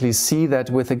basically see that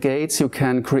with the gates you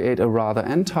can create a rather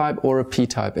N-type or a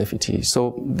P-type FET.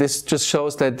 So this just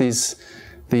shows that these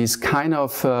kind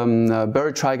of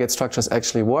buried tri-gate structures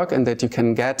actually work, and that you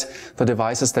can get the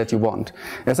devices that you want.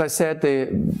 As I said,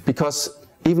 because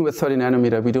even with 30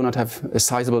 nanometer, we do not have a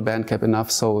sizable band gap enough,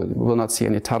 so we will not see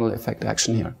any tunnel effect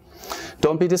action here.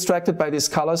 Don't be distracted by these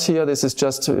colors here. This is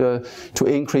just to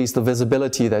increase the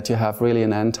visibility that you have really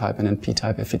an N-type and an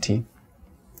P-type FET.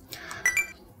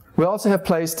 We also have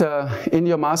placed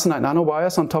indium arsenide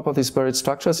nanowires on top of these buried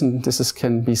structures, and this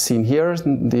can be seen here.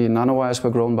 The nanowires were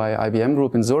grown by IBM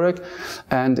Group in Zurich,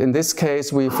 and in this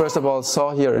case we first of all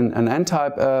saw here an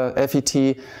N-type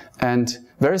FET, and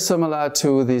very similar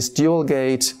to this dual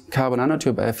gate carbon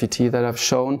nanotube FET that I've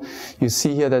shown. You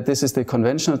see here that this is the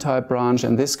conventional type branch,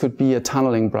 and this could be a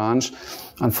tunneling branch.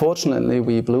 Unfortunately,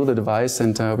 we blew the device,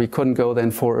 and we couldn't go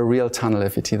then for a real tunnel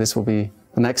FET. This will be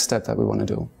the next step that we want to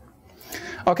do.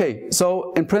 Okay,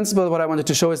 so in principle what I wanted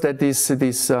to show is that this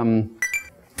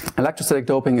electrostatic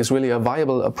doping is really a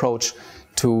viable approach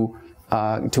to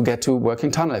get to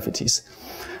working tunnel FETs.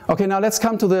 Okay, now let's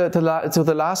come to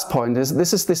the last point.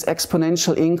 This is this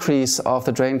exponential increase of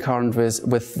the drain current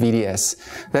with VDS.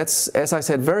 That's, as I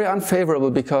said, very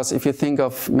unfavorable, because if you think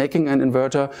of making an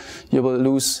inverter, you will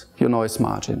lose your noise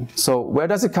margin. So where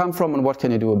does it come from and what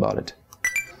can you do about it?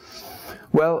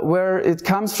 Well, where it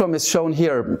comes from is shown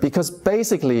here, because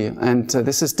basically, and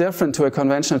this is different to a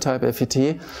conventional type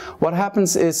FET, what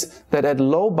happens is that at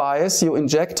low bias you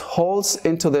inject holes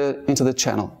into the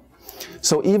channel.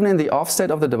 So even in the offset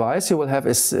of the device you will have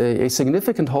a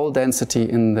significant hole density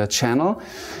in the channel,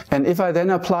 and if I then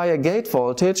apply a gate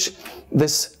voltage,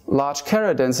 this large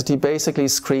carrier density basically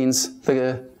screens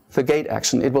the gate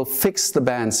action. It will fix the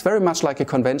bands, very much like a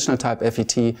conventional type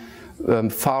FET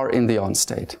far in the on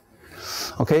state.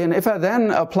 Okay, and if I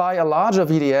then apply a larger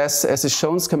VDS, as is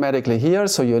shown schematically here,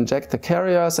 so you inject the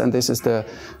carriers, and this is the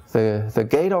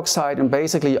gate oxide, and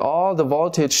basically all the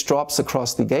voltage drops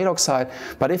across the gate oxide.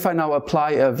 But if I now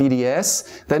apply a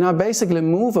VDS, then I basically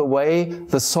move away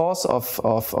the source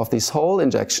of this hole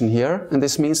injection here, and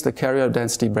this means the carrier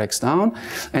density breaks down,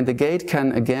 and the gate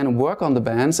can again work on the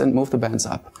bands and move the bands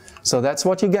up. So that's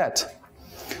what you get.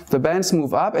 The bands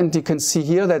move up, and you can see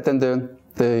here that then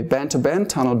the band-to-band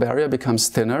tunnel barrier becomes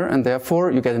thinner, and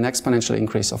therefore you get an exponential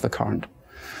increase of the current.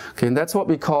 Okay, and that's what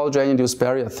we call drain-induced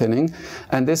barrier thinning.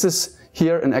 And this is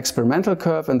here an experimental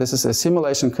curve, and this is a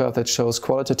simulation curve that shows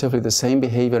qualitatively the same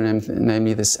behavior,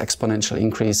 namely this exponential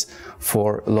increase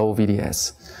for low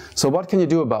VDS. So what can you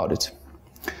do about it?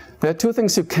 There are two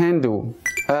things you can do.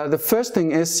 The first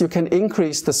thing is you can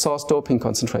increase the source doping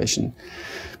concentration,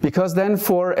 because then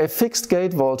for a fixed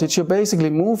gate voltage you basically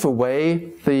move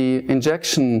away the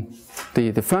injection,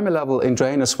 the Fermi level in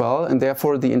drain as well, and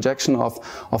therefore the injection of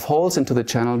holes into the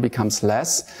channel becomes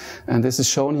less. And this is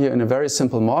shown here in a very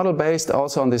simple model based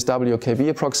also on this WKB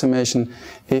approximation.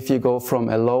 If you go from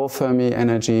a low Fermi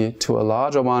energy to a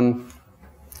larger one,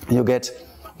 you get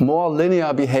more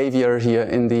linear behavior here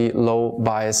in the low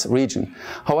bias region.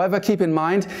 However, keep in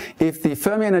mind, if the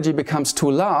Fermi energy becomes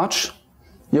too large,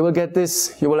 you will get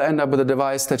this. You will end up with a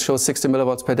device that shows 60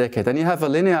 milliwatts per decade. Then you have a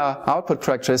linear output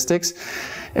characteristics,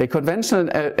 a conventional,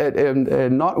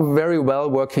 not very well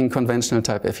working conventional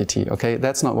type FET. Okay,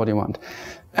 that's not what you want.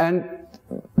 And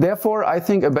therefore, I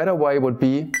think a better way would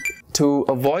be to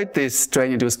avoid this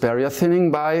drain-induced barrier thinning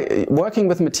by working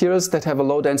with materials that have a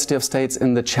low density of states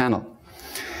in the channel.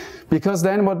 Because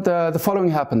then what the following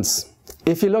happens.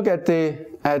 If you look at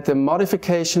the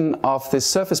modification of the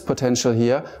surface potential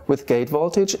here with gate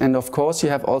voltage, and of course you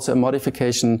have also a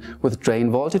modification with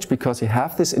drain voltage because you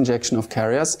have this injection of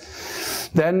carriers,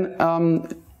 then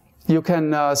you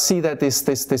can see that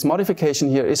this modification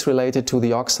here is related to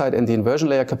the oxide and the inversion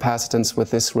layer capacitance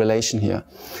with this relation here.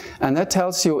 And that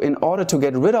tells you, in order to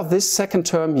get rid of this second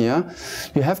term here,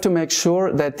 you have to make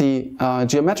sure that the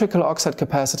geometrical oxide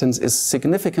capacitance is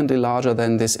significantly larger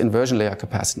than this inversion layer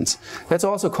capacitance. That's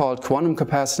also called quantum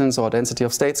capacitance or density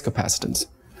of states capacitance.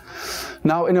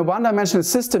 Now, in a one-dimensional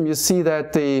system, you see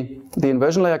that the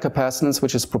inversion layer capacitance,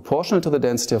 which is proportional to the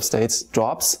density of states,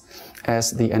 drops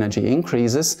as the energy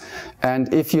increases.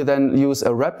 And if you then use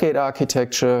a wrap gate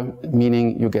architecture,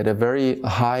 meaning you get a very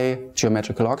high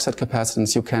geometrical oxide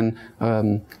capacitance, you can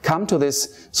come to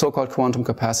this so-called quantum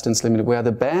capacitance limit, where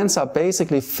the bands are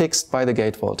basically fixed by the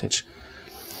gate voltage.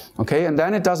 Okay, and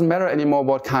then it doesn't matter anymore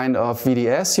what kind of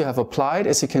VDS you have applied.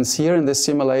 As you can see here in this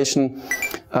simulation,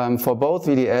 for both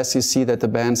VDS you see that the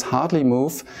bands hardly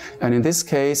move, and in this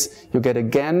case you get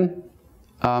again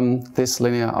this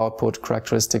linear output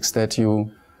characteristics that you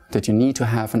need to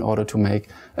have in order to make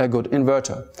a good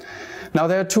inverter. Now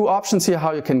there are two options here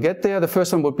how you can get there. The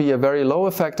first one would be a very low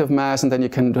effective mass, and then you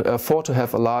can afford to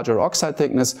have a larger oxide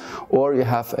thickness, or you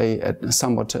have a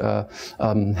somewhat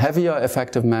heavier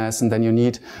effective mass, and then you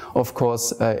need, of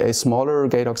course, a smaller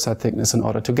gate oxide thickness in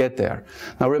order to get there.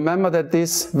 Now remember that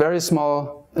these very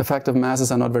small effective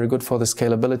masses are not very good for the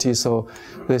scalability, so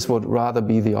this would rather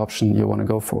be the option you want to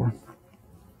go for.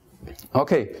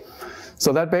 Okay.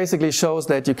 So that basically shows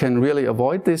that you can really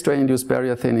avoid this drain-induced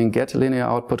barrier thinning, get linear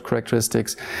output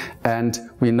characteristics, and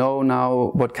we know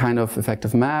now what kind of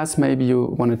effective mass maybe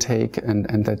you want to take,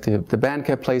 and that the band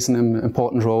gap plays an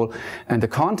important role. And the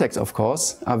contacts, of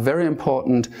course, are very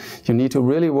important. You need to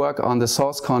really work on the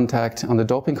source contact, on the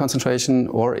doping concentration,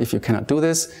 or if you cannot do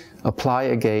this, apply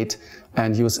a gate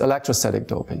and use electrostatic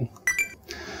doping.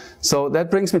 So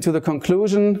that brings me to the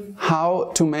conclusion,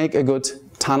 how to make a good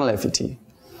tunnel FET.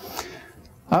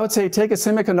 I would say take a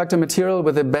semiconductor material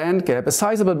with a band gap, a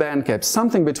sizable band gap,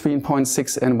 something between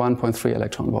 0.6 and 1.3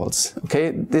 electron volts.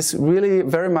 Okay, this really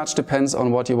very much depends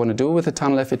on what you want to do with the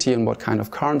tunnel FET and what kind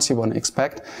of currents you want to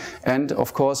expect, and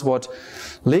of course what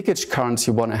leakage currents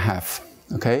you want to have.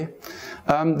 Okay,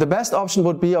 the best option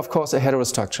would be, of course, a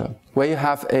heterostructure, where you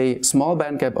have a small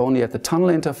band gap only at the tunnel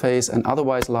interface and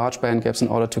otherwise large band gaps in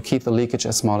order to keep the leakage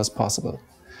as small as possible.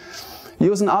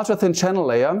 Use an ultra-thin channel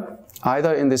layer,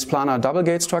 either in this planar double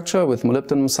gate structure with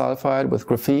molybdenum sulfide, with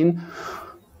graphene,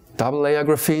 double layer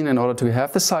graphene in order to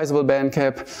have the sizable band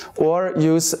gap, or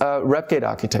use a wrap gate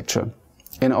architecture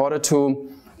in order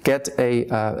to get a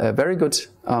very good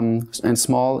and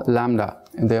small lambda,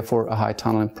 and therefore a high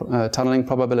tunneling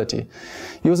probability.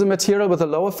 Use a material with a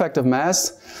low effective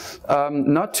mass,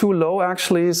 not too low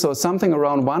actually, so something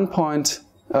around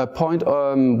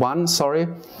 0.1, sorry,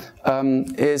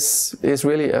 is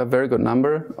really a very good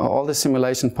number. All the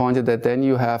simulation pointed that then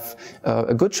you have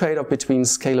a good trade-off between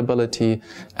scalability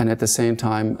and at the same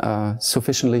time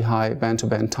sufficiently high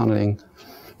band-to-band tunneling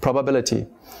probability.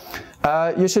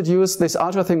 You should use these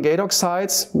ultra-thin gate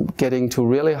oxides, getting to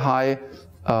really high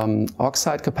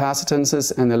oxide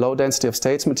capacitances and a low density of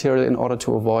states material in order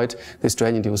to avoid this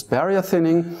drain-induced barrier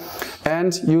thinning,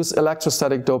 and use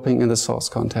electrostatic doping in the source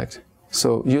contact.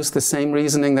 So use the same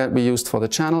reasoning that we used for the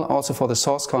channel, also for the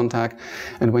source contact,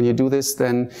 and when you do this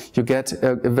then you get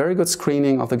a very good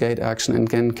screening of the gate action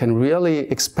and can really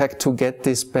expect to get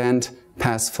this band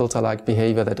pass filter-like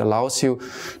behavior that allows you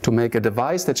to make a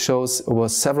device that shows over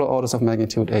several orders of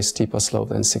magnitude a steeper slope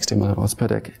than 60 millivolts per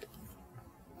decade.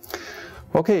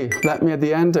 Okay, let me at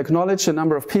the end acknowledge a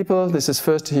number of people. This is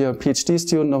first here a PhD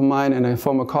student of mine and a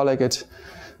former colleague at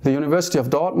the University of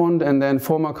Dortmund, and then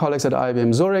former colleagues at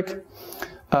IBM Zurich,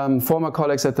 former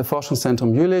colleagues at the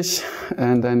Forschungszentrum Jülich,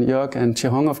 and then Jörg and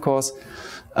Chihong, of course.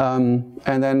 And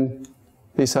then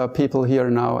these are people here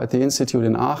now at the Institute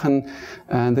in Aachen,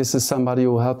 and this is somebody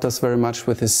who helped us very much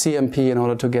with his CMP in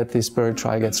order to get these buried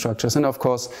tri-gate structures. And of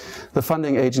course, the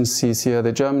funding agencies here,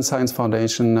 the German Science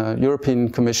Foundation, European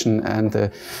Commission, and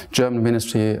the German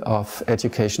Ministry of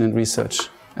Education and Research.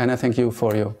 And I thank you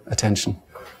for your attention.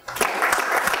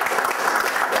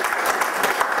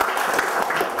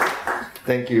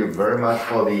 Thank you very much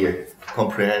for the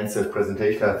comprehensive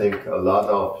presentation. I think a lot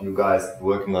of you guys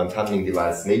working on tunneling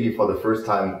devices, maybe for the first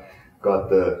time, got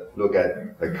the look at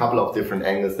a couple of different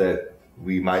angles that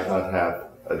we might not have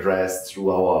addressed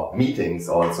through our meetings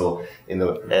also in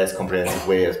as comprehensive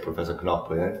way as Professor Knopp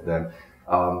presented them.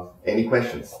 Any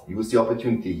questions? Use the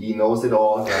opportunity. He knows it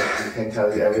all. Right? He can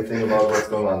tell you everything about what's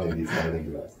going on in these tunneling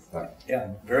devices. Right.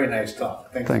 Yeah, very nice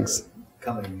talk. Thanks for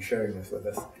coming and sharing this with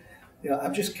us. Yeah,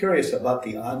 I'm just curious about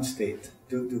the on-state.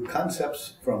 Do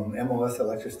concepts from MOS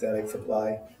electrostatics apply?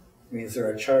 I mean, is there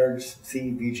a charge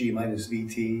C, Vg minus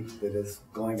Vt that is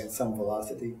going at some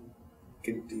velocity?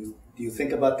 Do you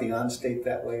think about the on-state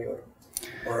that way,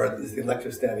 or is the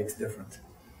electrostatics different?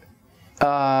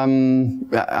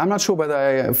 I'm not sure whether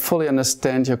I fully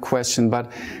understand your question,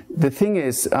 but the thing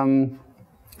is,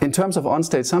 in terms of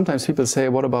on-state, sometimes people say,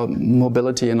 what about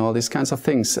mobility and all these kinds of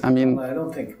things? I mean, well, I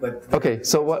don't think, but okay,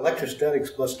 so what?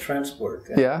 Electrostatics plus transport.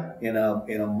 Yeah. In a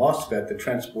MOSFET, the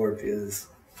transport is,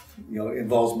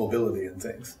 involves mobility and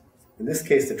things. In this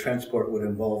case, the transport would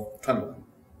involve tunneling.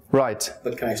 Right.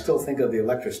 But can I still think of the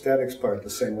electrostatics part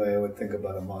the same way I would think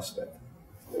about a MOSFET?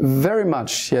 Very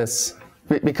much, yes.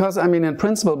 Because, I mean, in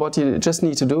principle, what you just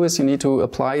need to do is you need to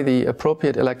apply the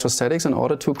appropriate electrostatics in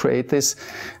order to create this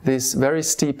very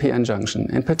steep p-n junction.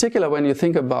 In particular, when you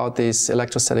think about this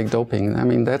electrostatic doping, I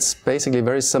mean, that's basically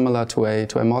very similar to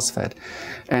a MOSFET.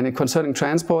 And concerning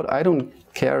transport, I don't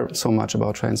care so much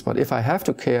about transport. If I have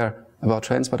to care about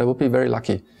transport, I would be very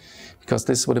lucky, because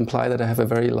this would imply that I have a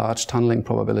very large tunneling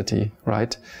probability,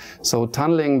 right? So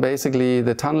tunneling, basically,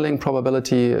 the tunneling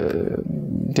probability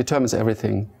determines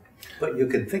everything. But you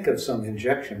can think of some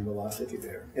injection velocity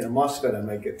there. In a MOSFET, I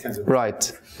might get 10 to the 5.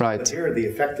 Right. But here, the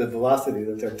effective velocity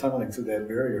that they're tunneling through that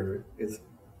barrier is,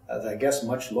 I guess,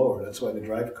 much lower. That's why the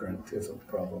drive current is a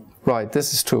problem. Right.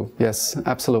 This is true. Yes,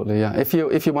 absolutely. Yeah. If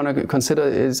you want to consider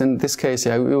is in this case,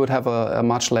 yeah, we would have a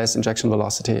much less injection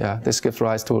velocity. Yeah. This gives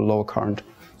rise to a lower current.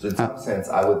 So in some sense,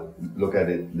 I would look at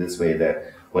it this way,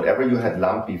 that whatever you had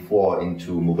lumped before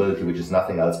into mobility, which is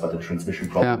nothing else but the transmission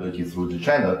probability through the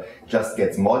channel, just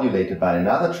gets modulated by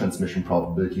another transmission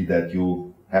probability that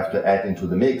you have to add into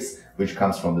the mix, which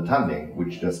comes from the tunneling,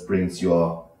 which just brings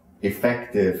your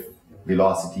effective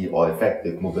velocity or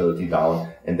effective mobility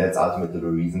down, and that's ultimately the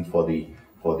reason for the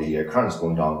currents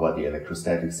going down, while the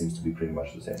electrostatics seems to be pretty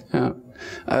much the same.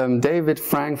 Yeah. David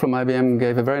Frank from IBM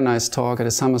gave a very nice talk at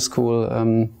a summer school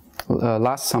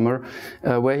last summer,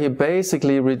 where he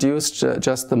basically reduced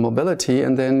just the mobility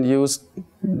and then used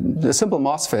the simple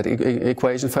MOSFET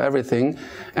equation for everything,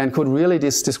 and could really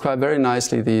describe very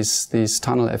nicely these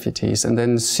tunnel FETs, and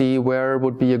then see where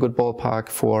would be a good ballpark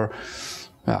for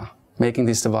making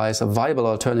this device a viable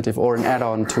alternative or an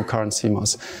add-on to current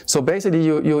CMOS. So basically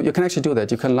you can actually do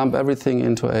that. You can lump everything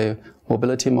into a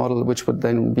mobility model, which would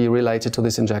then be related to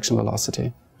this injection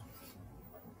velocity.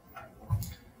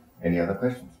 Any other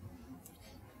questions?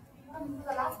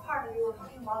 The last part, you were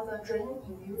talking about the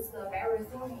drain-induced barrier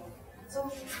thinning. So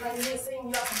when you're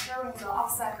saying you're comparing the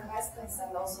oxide capacitance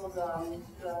and also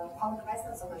the quantum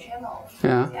capacitance of the channel,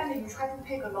 and you try to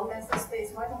pick a low density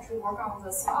space, why don't you work on the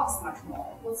CMOS much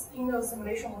more? What's in the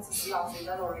simulation? What's the CMOS? Is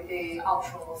that already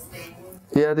ultra stable?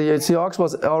 Yeah, the COX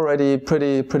was already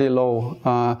pretty low.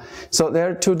 So there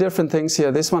are two different things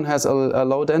here. This one has a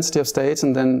low density of states,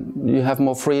 and then you have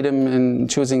more freedom in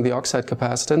choosing the oxide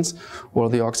capacitance or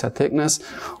the oxide thickness.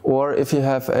 Or if you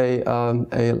have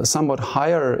a somewhat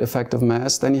higher effective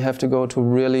mass, then you have to go to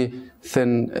really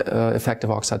thin effective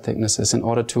oxide thicknesses in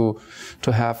order to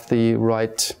have the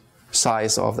right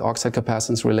size of the oxide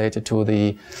capacitance related to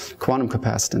the quantum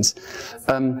capacitance.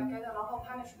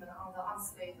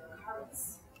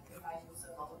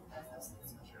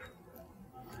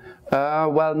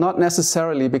 Well, not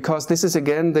necessarily, because this is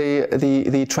again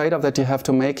the trade-off that you have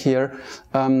to make here.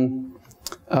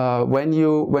 When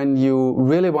you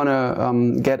really want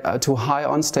to get to high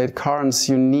on-state currents,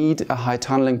 you need a high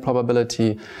tunneling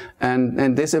probability,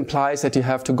 and this implies that you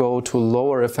have to go to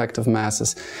lower effective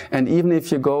masses. And even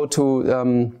if you go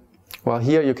to, well,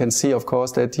 here you can see, of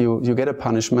course, that you get a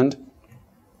punishment.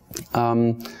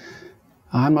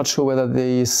 I'm not sure whether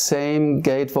the same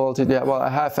gate voltage, yeah, well, I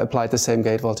have applied the same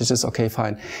gate voltages, okay,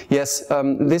 fine. Yes,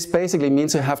 this basically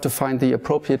means you have to find the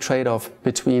appropriate trade-off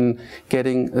between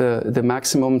getting the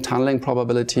maximum tunneling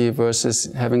probability versus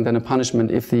having then a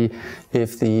punishment if the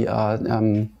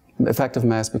effective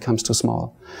mass becomes too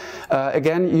small.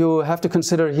 Again, you have to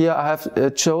consider here, I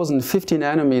have chosen 50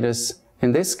 nanometers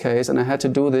in this case, and I had to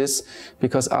do this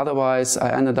because otherwise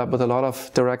I ended up with a lot of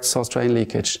direct source drain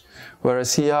leakage.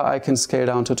 Whereas here I can scale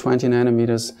down to 20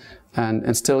 nanometers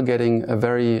and still getting a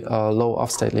very low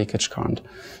off-state leakage current.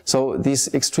 So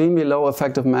these extremely low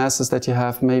effective masses that you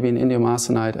have maybe in indium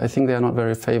arsenide, I think they are not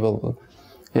very favorable.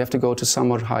 You have to go to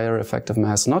somewhat higher effective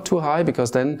mass. Not too high,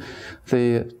 because then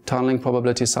the tunneling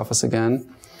probability suffers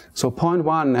again. So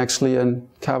 0.1 actually in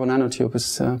carbon nanotube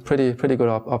is a pretty good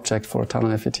object for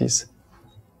tunnel FETs.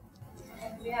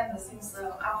 And since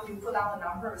after you put down the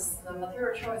numbers, the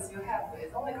material choice you have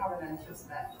is only carbon nanotubes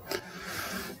left.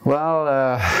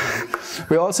 Well,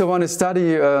 we also want to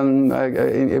study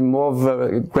a more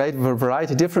great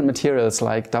variety of different materials,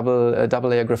 like double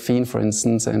layer graphene, for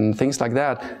instance, and things like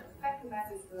that.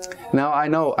 No, I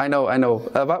know.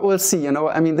 But we'll see. You know,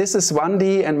 I mean, this is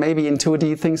 1D, and maybe in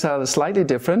 2D things are slightly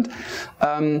different.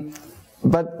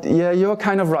 But yeah, you're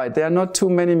kind of right. There are not too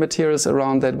many materials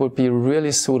around that would be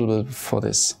really suitable for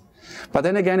this. But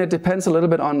then again, it depends a little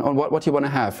bit on what you want to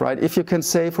have, right? If you can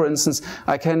say, for instance,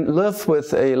 I can live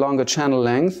with a longer channel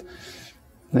length,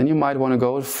 then you might want to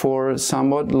go for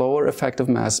somewhat lower effective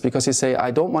mass, because you say,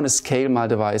 I don't want to scale my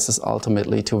devices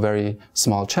ultimately to very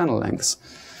small channel lengths.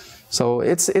 So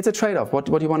it's a trade-off, what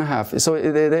do you want to have. So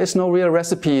there is no real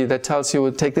recipe that tells you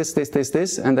take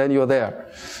this, and then you're there.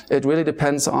 It really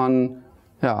depends on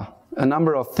a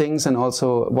number of things, and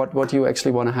also what you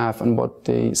actually want to have and what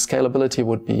the scalability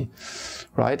would be,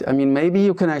 right? I mean, maybe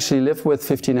you can actually live with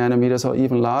 50 nanometers or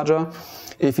even larger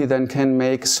if you then can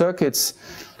make circuits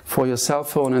for your cell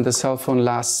phone and the cell phone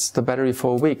lasts the battery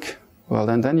for a week. Well,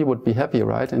 then you would be happy,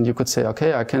 right? And you could say,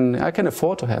 okay, I can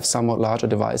afford to have somewhat larger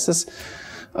devices.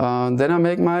 Then I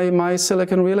make my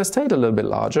silicon real estate a little bit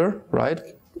larger, right?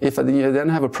 If you then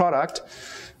have a product,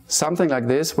 something like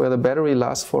this, where the battery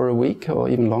lasts for a week or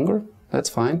even longer, that's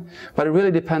fine. But it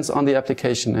really depends on the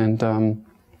application. And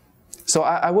so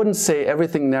I wouldn't say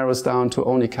everything narrows down to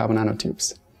only carbon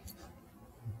nanotubes.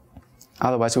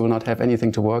 Otherwise, we will not have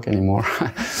anything to work anymore.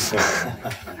 So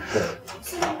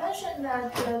you mentioned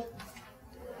that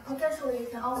potentially you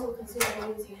can also consider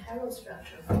using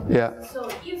heterostructure. Yeah. So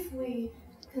if we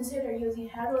consider using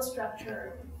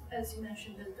heterostructure, as you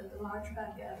mentioned, the large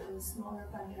bandgap and the smaller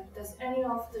bandgap, does any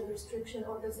of the restriction,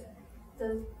 or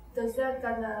does that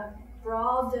gonna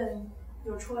broaden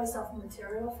your choice of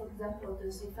material? For example,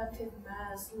 does effective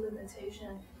mass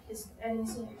limitation, is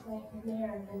anything playing in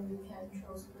there, and then you can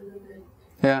choose a little bit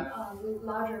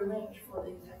larger range for the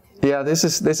effective? Yeah, this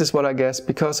is what I guess,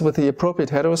 because with the appropriate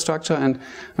heterostructure, and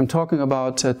I'm talking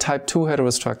about type 2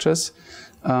 heterostructures,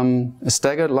 A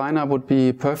staggered lineup would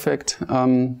be perfect.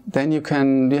 Then you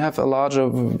have a larger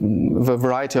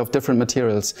variety of different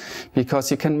materials,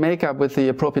 because you can make up with the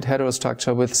appropriate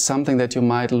heterostructure with something that you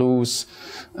might lose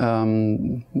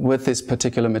with this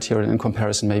particular material in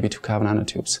comparison maybe to carbon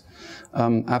nanotubes.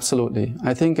 Absolutely.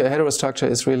 I think a heterostructure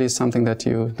is really something that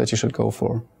you should go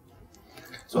for.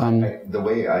 So the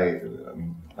way I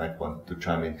want to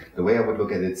chime in, the way I would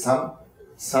look at it, some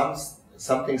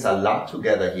things are lumped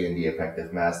together here in the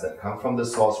effective mass that come from the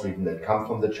source region, that come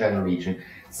from the channel region.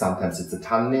 Sometimes it's the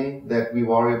tunneling that we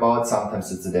worry about,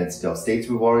 sometimes it's the density of states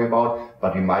we worry about,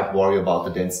 but we might worry about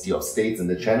the density of states in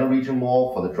the channel region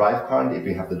more for the drive current if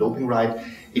we have the doping right.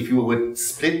 If you would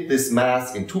split this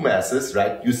mass in two masses,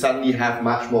 right, you suddenly have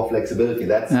much more flexibility.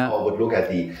 That's how I would look at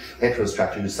the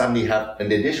heterostructure. You suddenly have an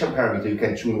additional parameter. You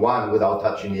can tune one without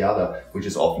touching the other, which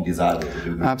is often desirable to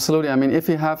do. Absolutely. I mean, if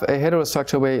you have a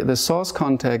heterostructure where the source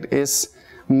contact is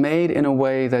made in a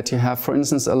way that you have, for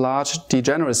instance, a large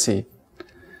degeneracy,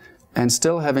 and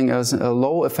still having a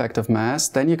low effective mass,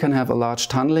 then you can have a large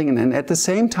tunneling, and at the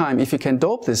same time, if you can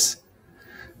dope this,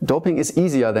 doping is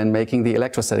easier than making the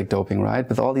electrostatic doping, right?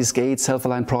 With all these gates,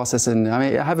 self-aligned process, and I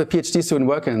mean, I have a PhD student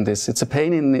working on this. It's a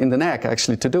pain in the neck,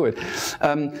 actually, to do it.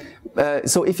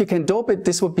 So if you can dope it,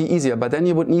 this would be easier, but then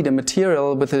you would need a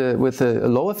material with a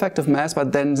low effective mass,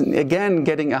 but then again,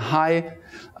 getting a high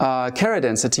carrier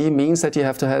density means that you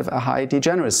have to have a high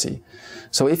degeneracy.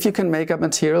 So if you can make a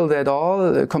material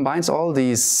that combines all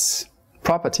these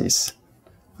properties,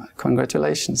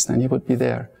 congratulations, then you would be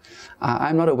there.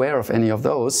 I'm not aware of any of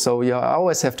those, so you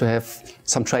always have to have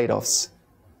some trade-offs,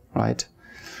 right?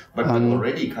 But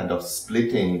already kind of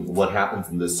splitting what happens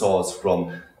in the source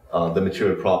from the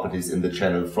material properties in the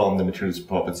channel from the material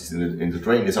properties in the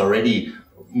drain is already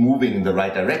moving in the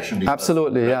right direction.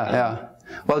 Absolutely, yeah.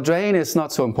 Well, drain is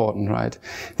not so important, right?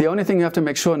 The only thing you have to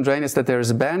make sure in drain is that there is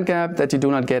a band gap, that you do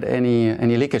not get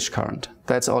any leakage current.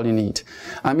 That's all you need.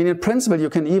 I mean, in principle, you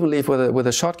can even leave with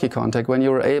a Schottky contact when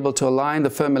you're able to align the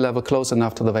Fermi level close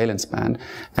enough to the valence band.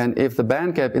 And if the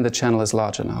band gap in the channel is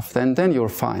large enough, then you're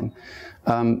fine.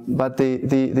 But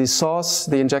the source,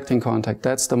 the injecting contact,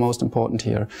 that's the most important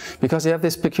here. Because you have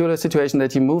this peculiar situation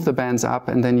that you move the bands up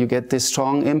and then you get this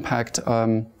strong impact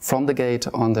from the gate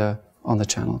on the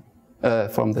channel.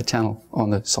 From the channel on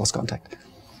the source contact.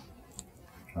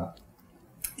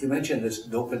 You mentioned this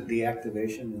dopant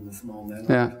deactivation in the small nano.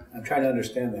 Yeah. I'm trying to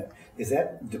understand that. Is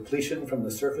that depletion from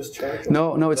the surface charge?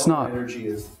 No, it's not. Energy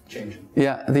is changing.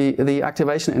 Yeah, the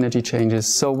activation energy changes.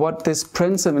 So what this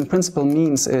in principle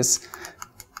means is,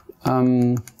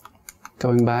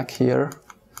 going back here.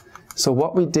 So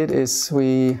what we did is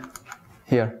we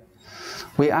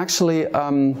actually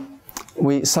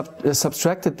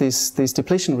subtracted this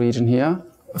depletion region here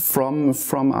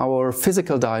from our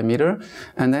physical diameter,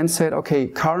 and then said, okay,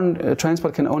 current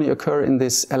transport can only occur in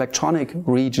this electronic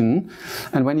region.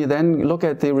 And when you then look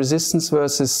at the resistance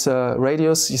versus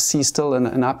radius, you see still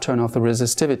an upturn of the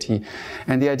resistivity.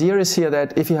 And the idea is here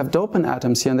that if you have dopant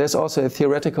atoms here, and there's also a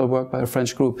theoretical work by a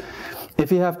French group, if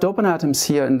you have dopant atoms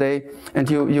here and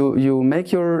you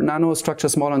make your nanostructure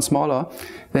smaller and smaller,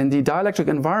 then the dielectric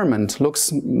environment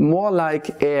looks more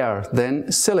like air than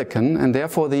silicon, and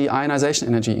therefore the ionization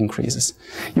energy increases.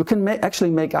 You can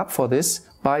actually make up for this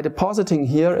by depositing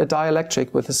here a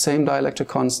dielectric with the same dielectric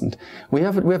constant. We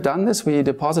have done this. We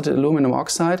deposited aluminum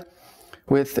oxide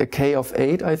with a K of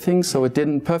 8, I think, so it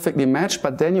didn't perfectly match,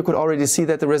 but then you could already see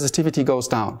that the resistivity goes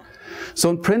down. So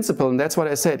in principle, and that's what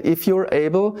I said, if you're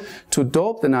able to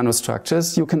dope the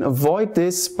nanostructures, you can avoid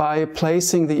this by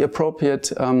placing the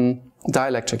appropriate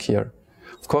dielectric here.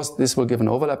 Of course, this will give an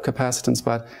overlap capacitance,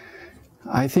 but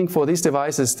I think for these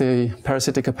devices, the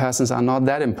parasitic capacitance are not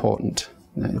that important.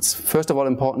 It's first of all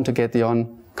important to get the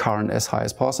on current as high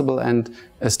as possible and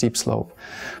a steep slope.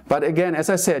 But again, as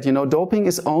I said, doping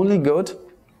is only good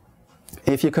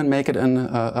if you can make it in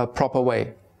a proper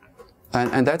way.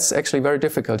 And that's actually very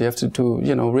difficult. You have to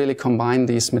really combine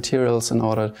these materials in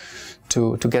order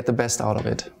to get the best out of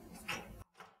it.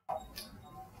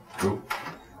 True.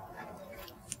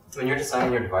 When you're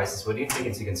designing your devices, what do you take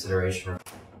into consideration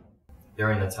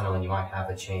during the tunneling? You might have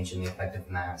a change in the effective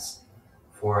mass.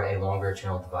 For a longer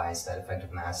channel device, that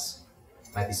effective mass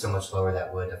might be so much lower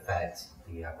that would affect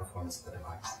the performance of the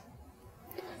device.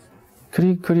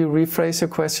 Could you rephrase your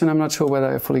question? I'm not sure whether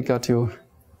I fully got you.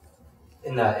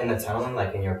 In the tunneling,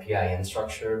 like in your PIN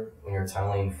structure, when you're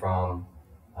tunneling from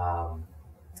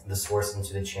the source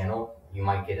into the channel, you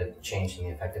might get a change in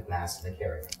the effective mass of the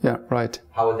carrier. Yeah, right.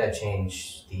 How would that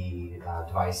change the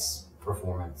device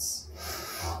performance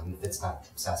if it's not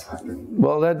satisfactory?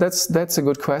 Well, that's a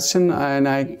good question, and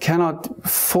I cannot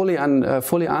fully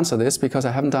answer this because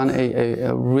I haven't done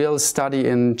a real study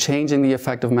in changing the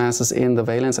effective masses in the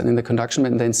valence and in the conduction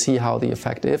band and then see how the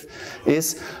effect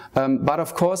is. But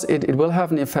of course, it will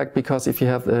have an effect because if you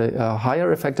have a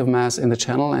higher effective mass in the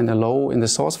channel and a low in the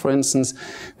source, for instance,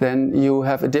 then you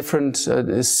have a different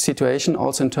situation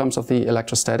also in terms of the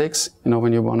electrostatics, you know,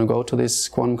 when you want to go to this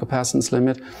quantum capacitance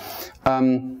limit.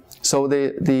 So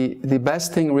the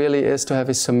best thing really is to have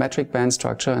a symmetric band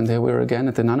structure, and there we're again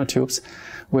at the nanotubes,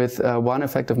 with one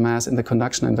effective mass in the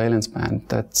conduction and valence band.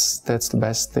 That's the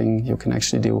best thing you can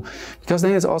actually do, because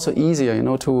then it's also easier, you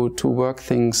know, to work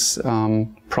things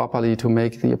properly, to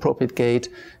make the appropriate gate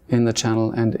in the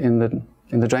channel and in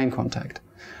the drain contact.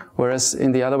 Whereas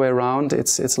in the other way around,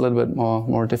 it's a little bit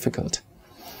more difficult.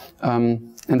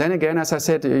 And then again, as I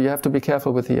said, you have to be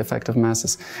careful with the effective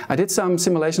masses. I did some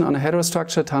simulation on a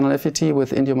heterostructure tunnel FET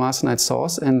with indium arsenide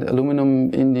source and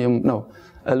aluminum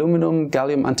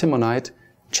gallium antimonide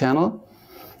channel.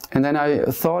 And then I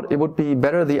thought it would be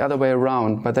better the other way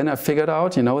around. But then I figured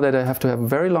out, you know, that I have to have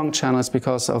very long channels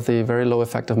because of the very low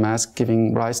effective mass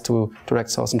giving rise to direct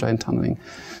source and drain tunneling.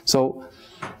 So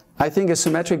I think a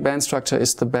symmetric band structure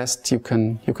is the best you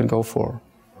can go for.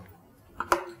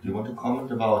 Do you want to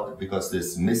comment about, because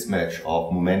this mismatch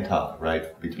of momenta,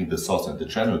 right, between the source and the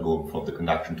channel going from the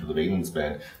conduction to the valence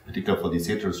band, particularly for these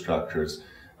heterostructures,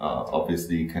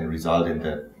 obviously can result in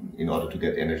that in order to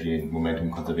get energy and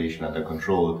momentum conservation under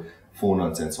control,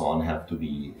 phonons and so on have to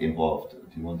be involved.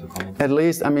 Do you want to comment? At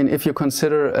least, I mean, if you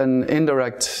consider an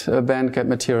indirect band gap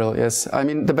material, yes. I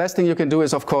mean, the best thing you can do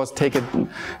is, of course, take a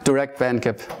direct band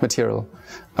gap material.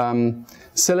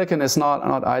 Silicon is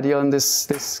not ideal in this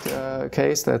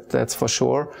case, that's for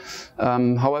sure.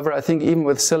 However, I think even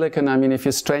with silicon, I mean, if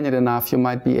you strain it enough, you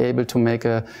might be able to make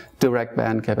a direct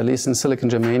band gap. At least in silicon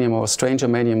germanium or strain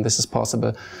germanium, this is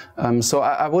possible. So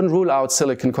I wouldn't rule out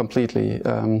silicon completely.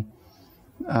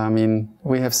 I mean,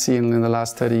 we have seen in the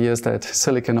last 30 years that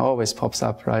silicon always pops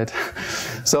up, right?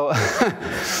 So,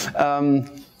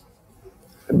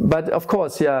 but of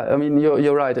course, yeah, I mean,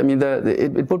 you're right. I mean,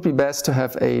 it would be best to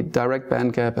have a direct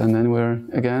band gap, and then we're,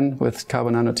 again, with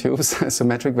carbon nanotubes,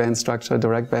 symmetric band structure,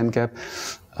 direct band gap.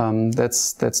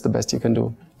 That's the best you can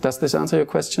do. Does this answer your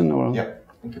question? Or? Yeah,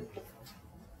 thank you.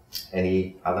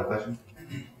 Any other questions?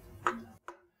 I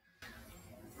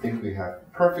think we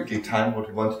have perfectly timed what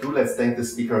we want to do. Let's thank the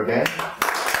speaker again.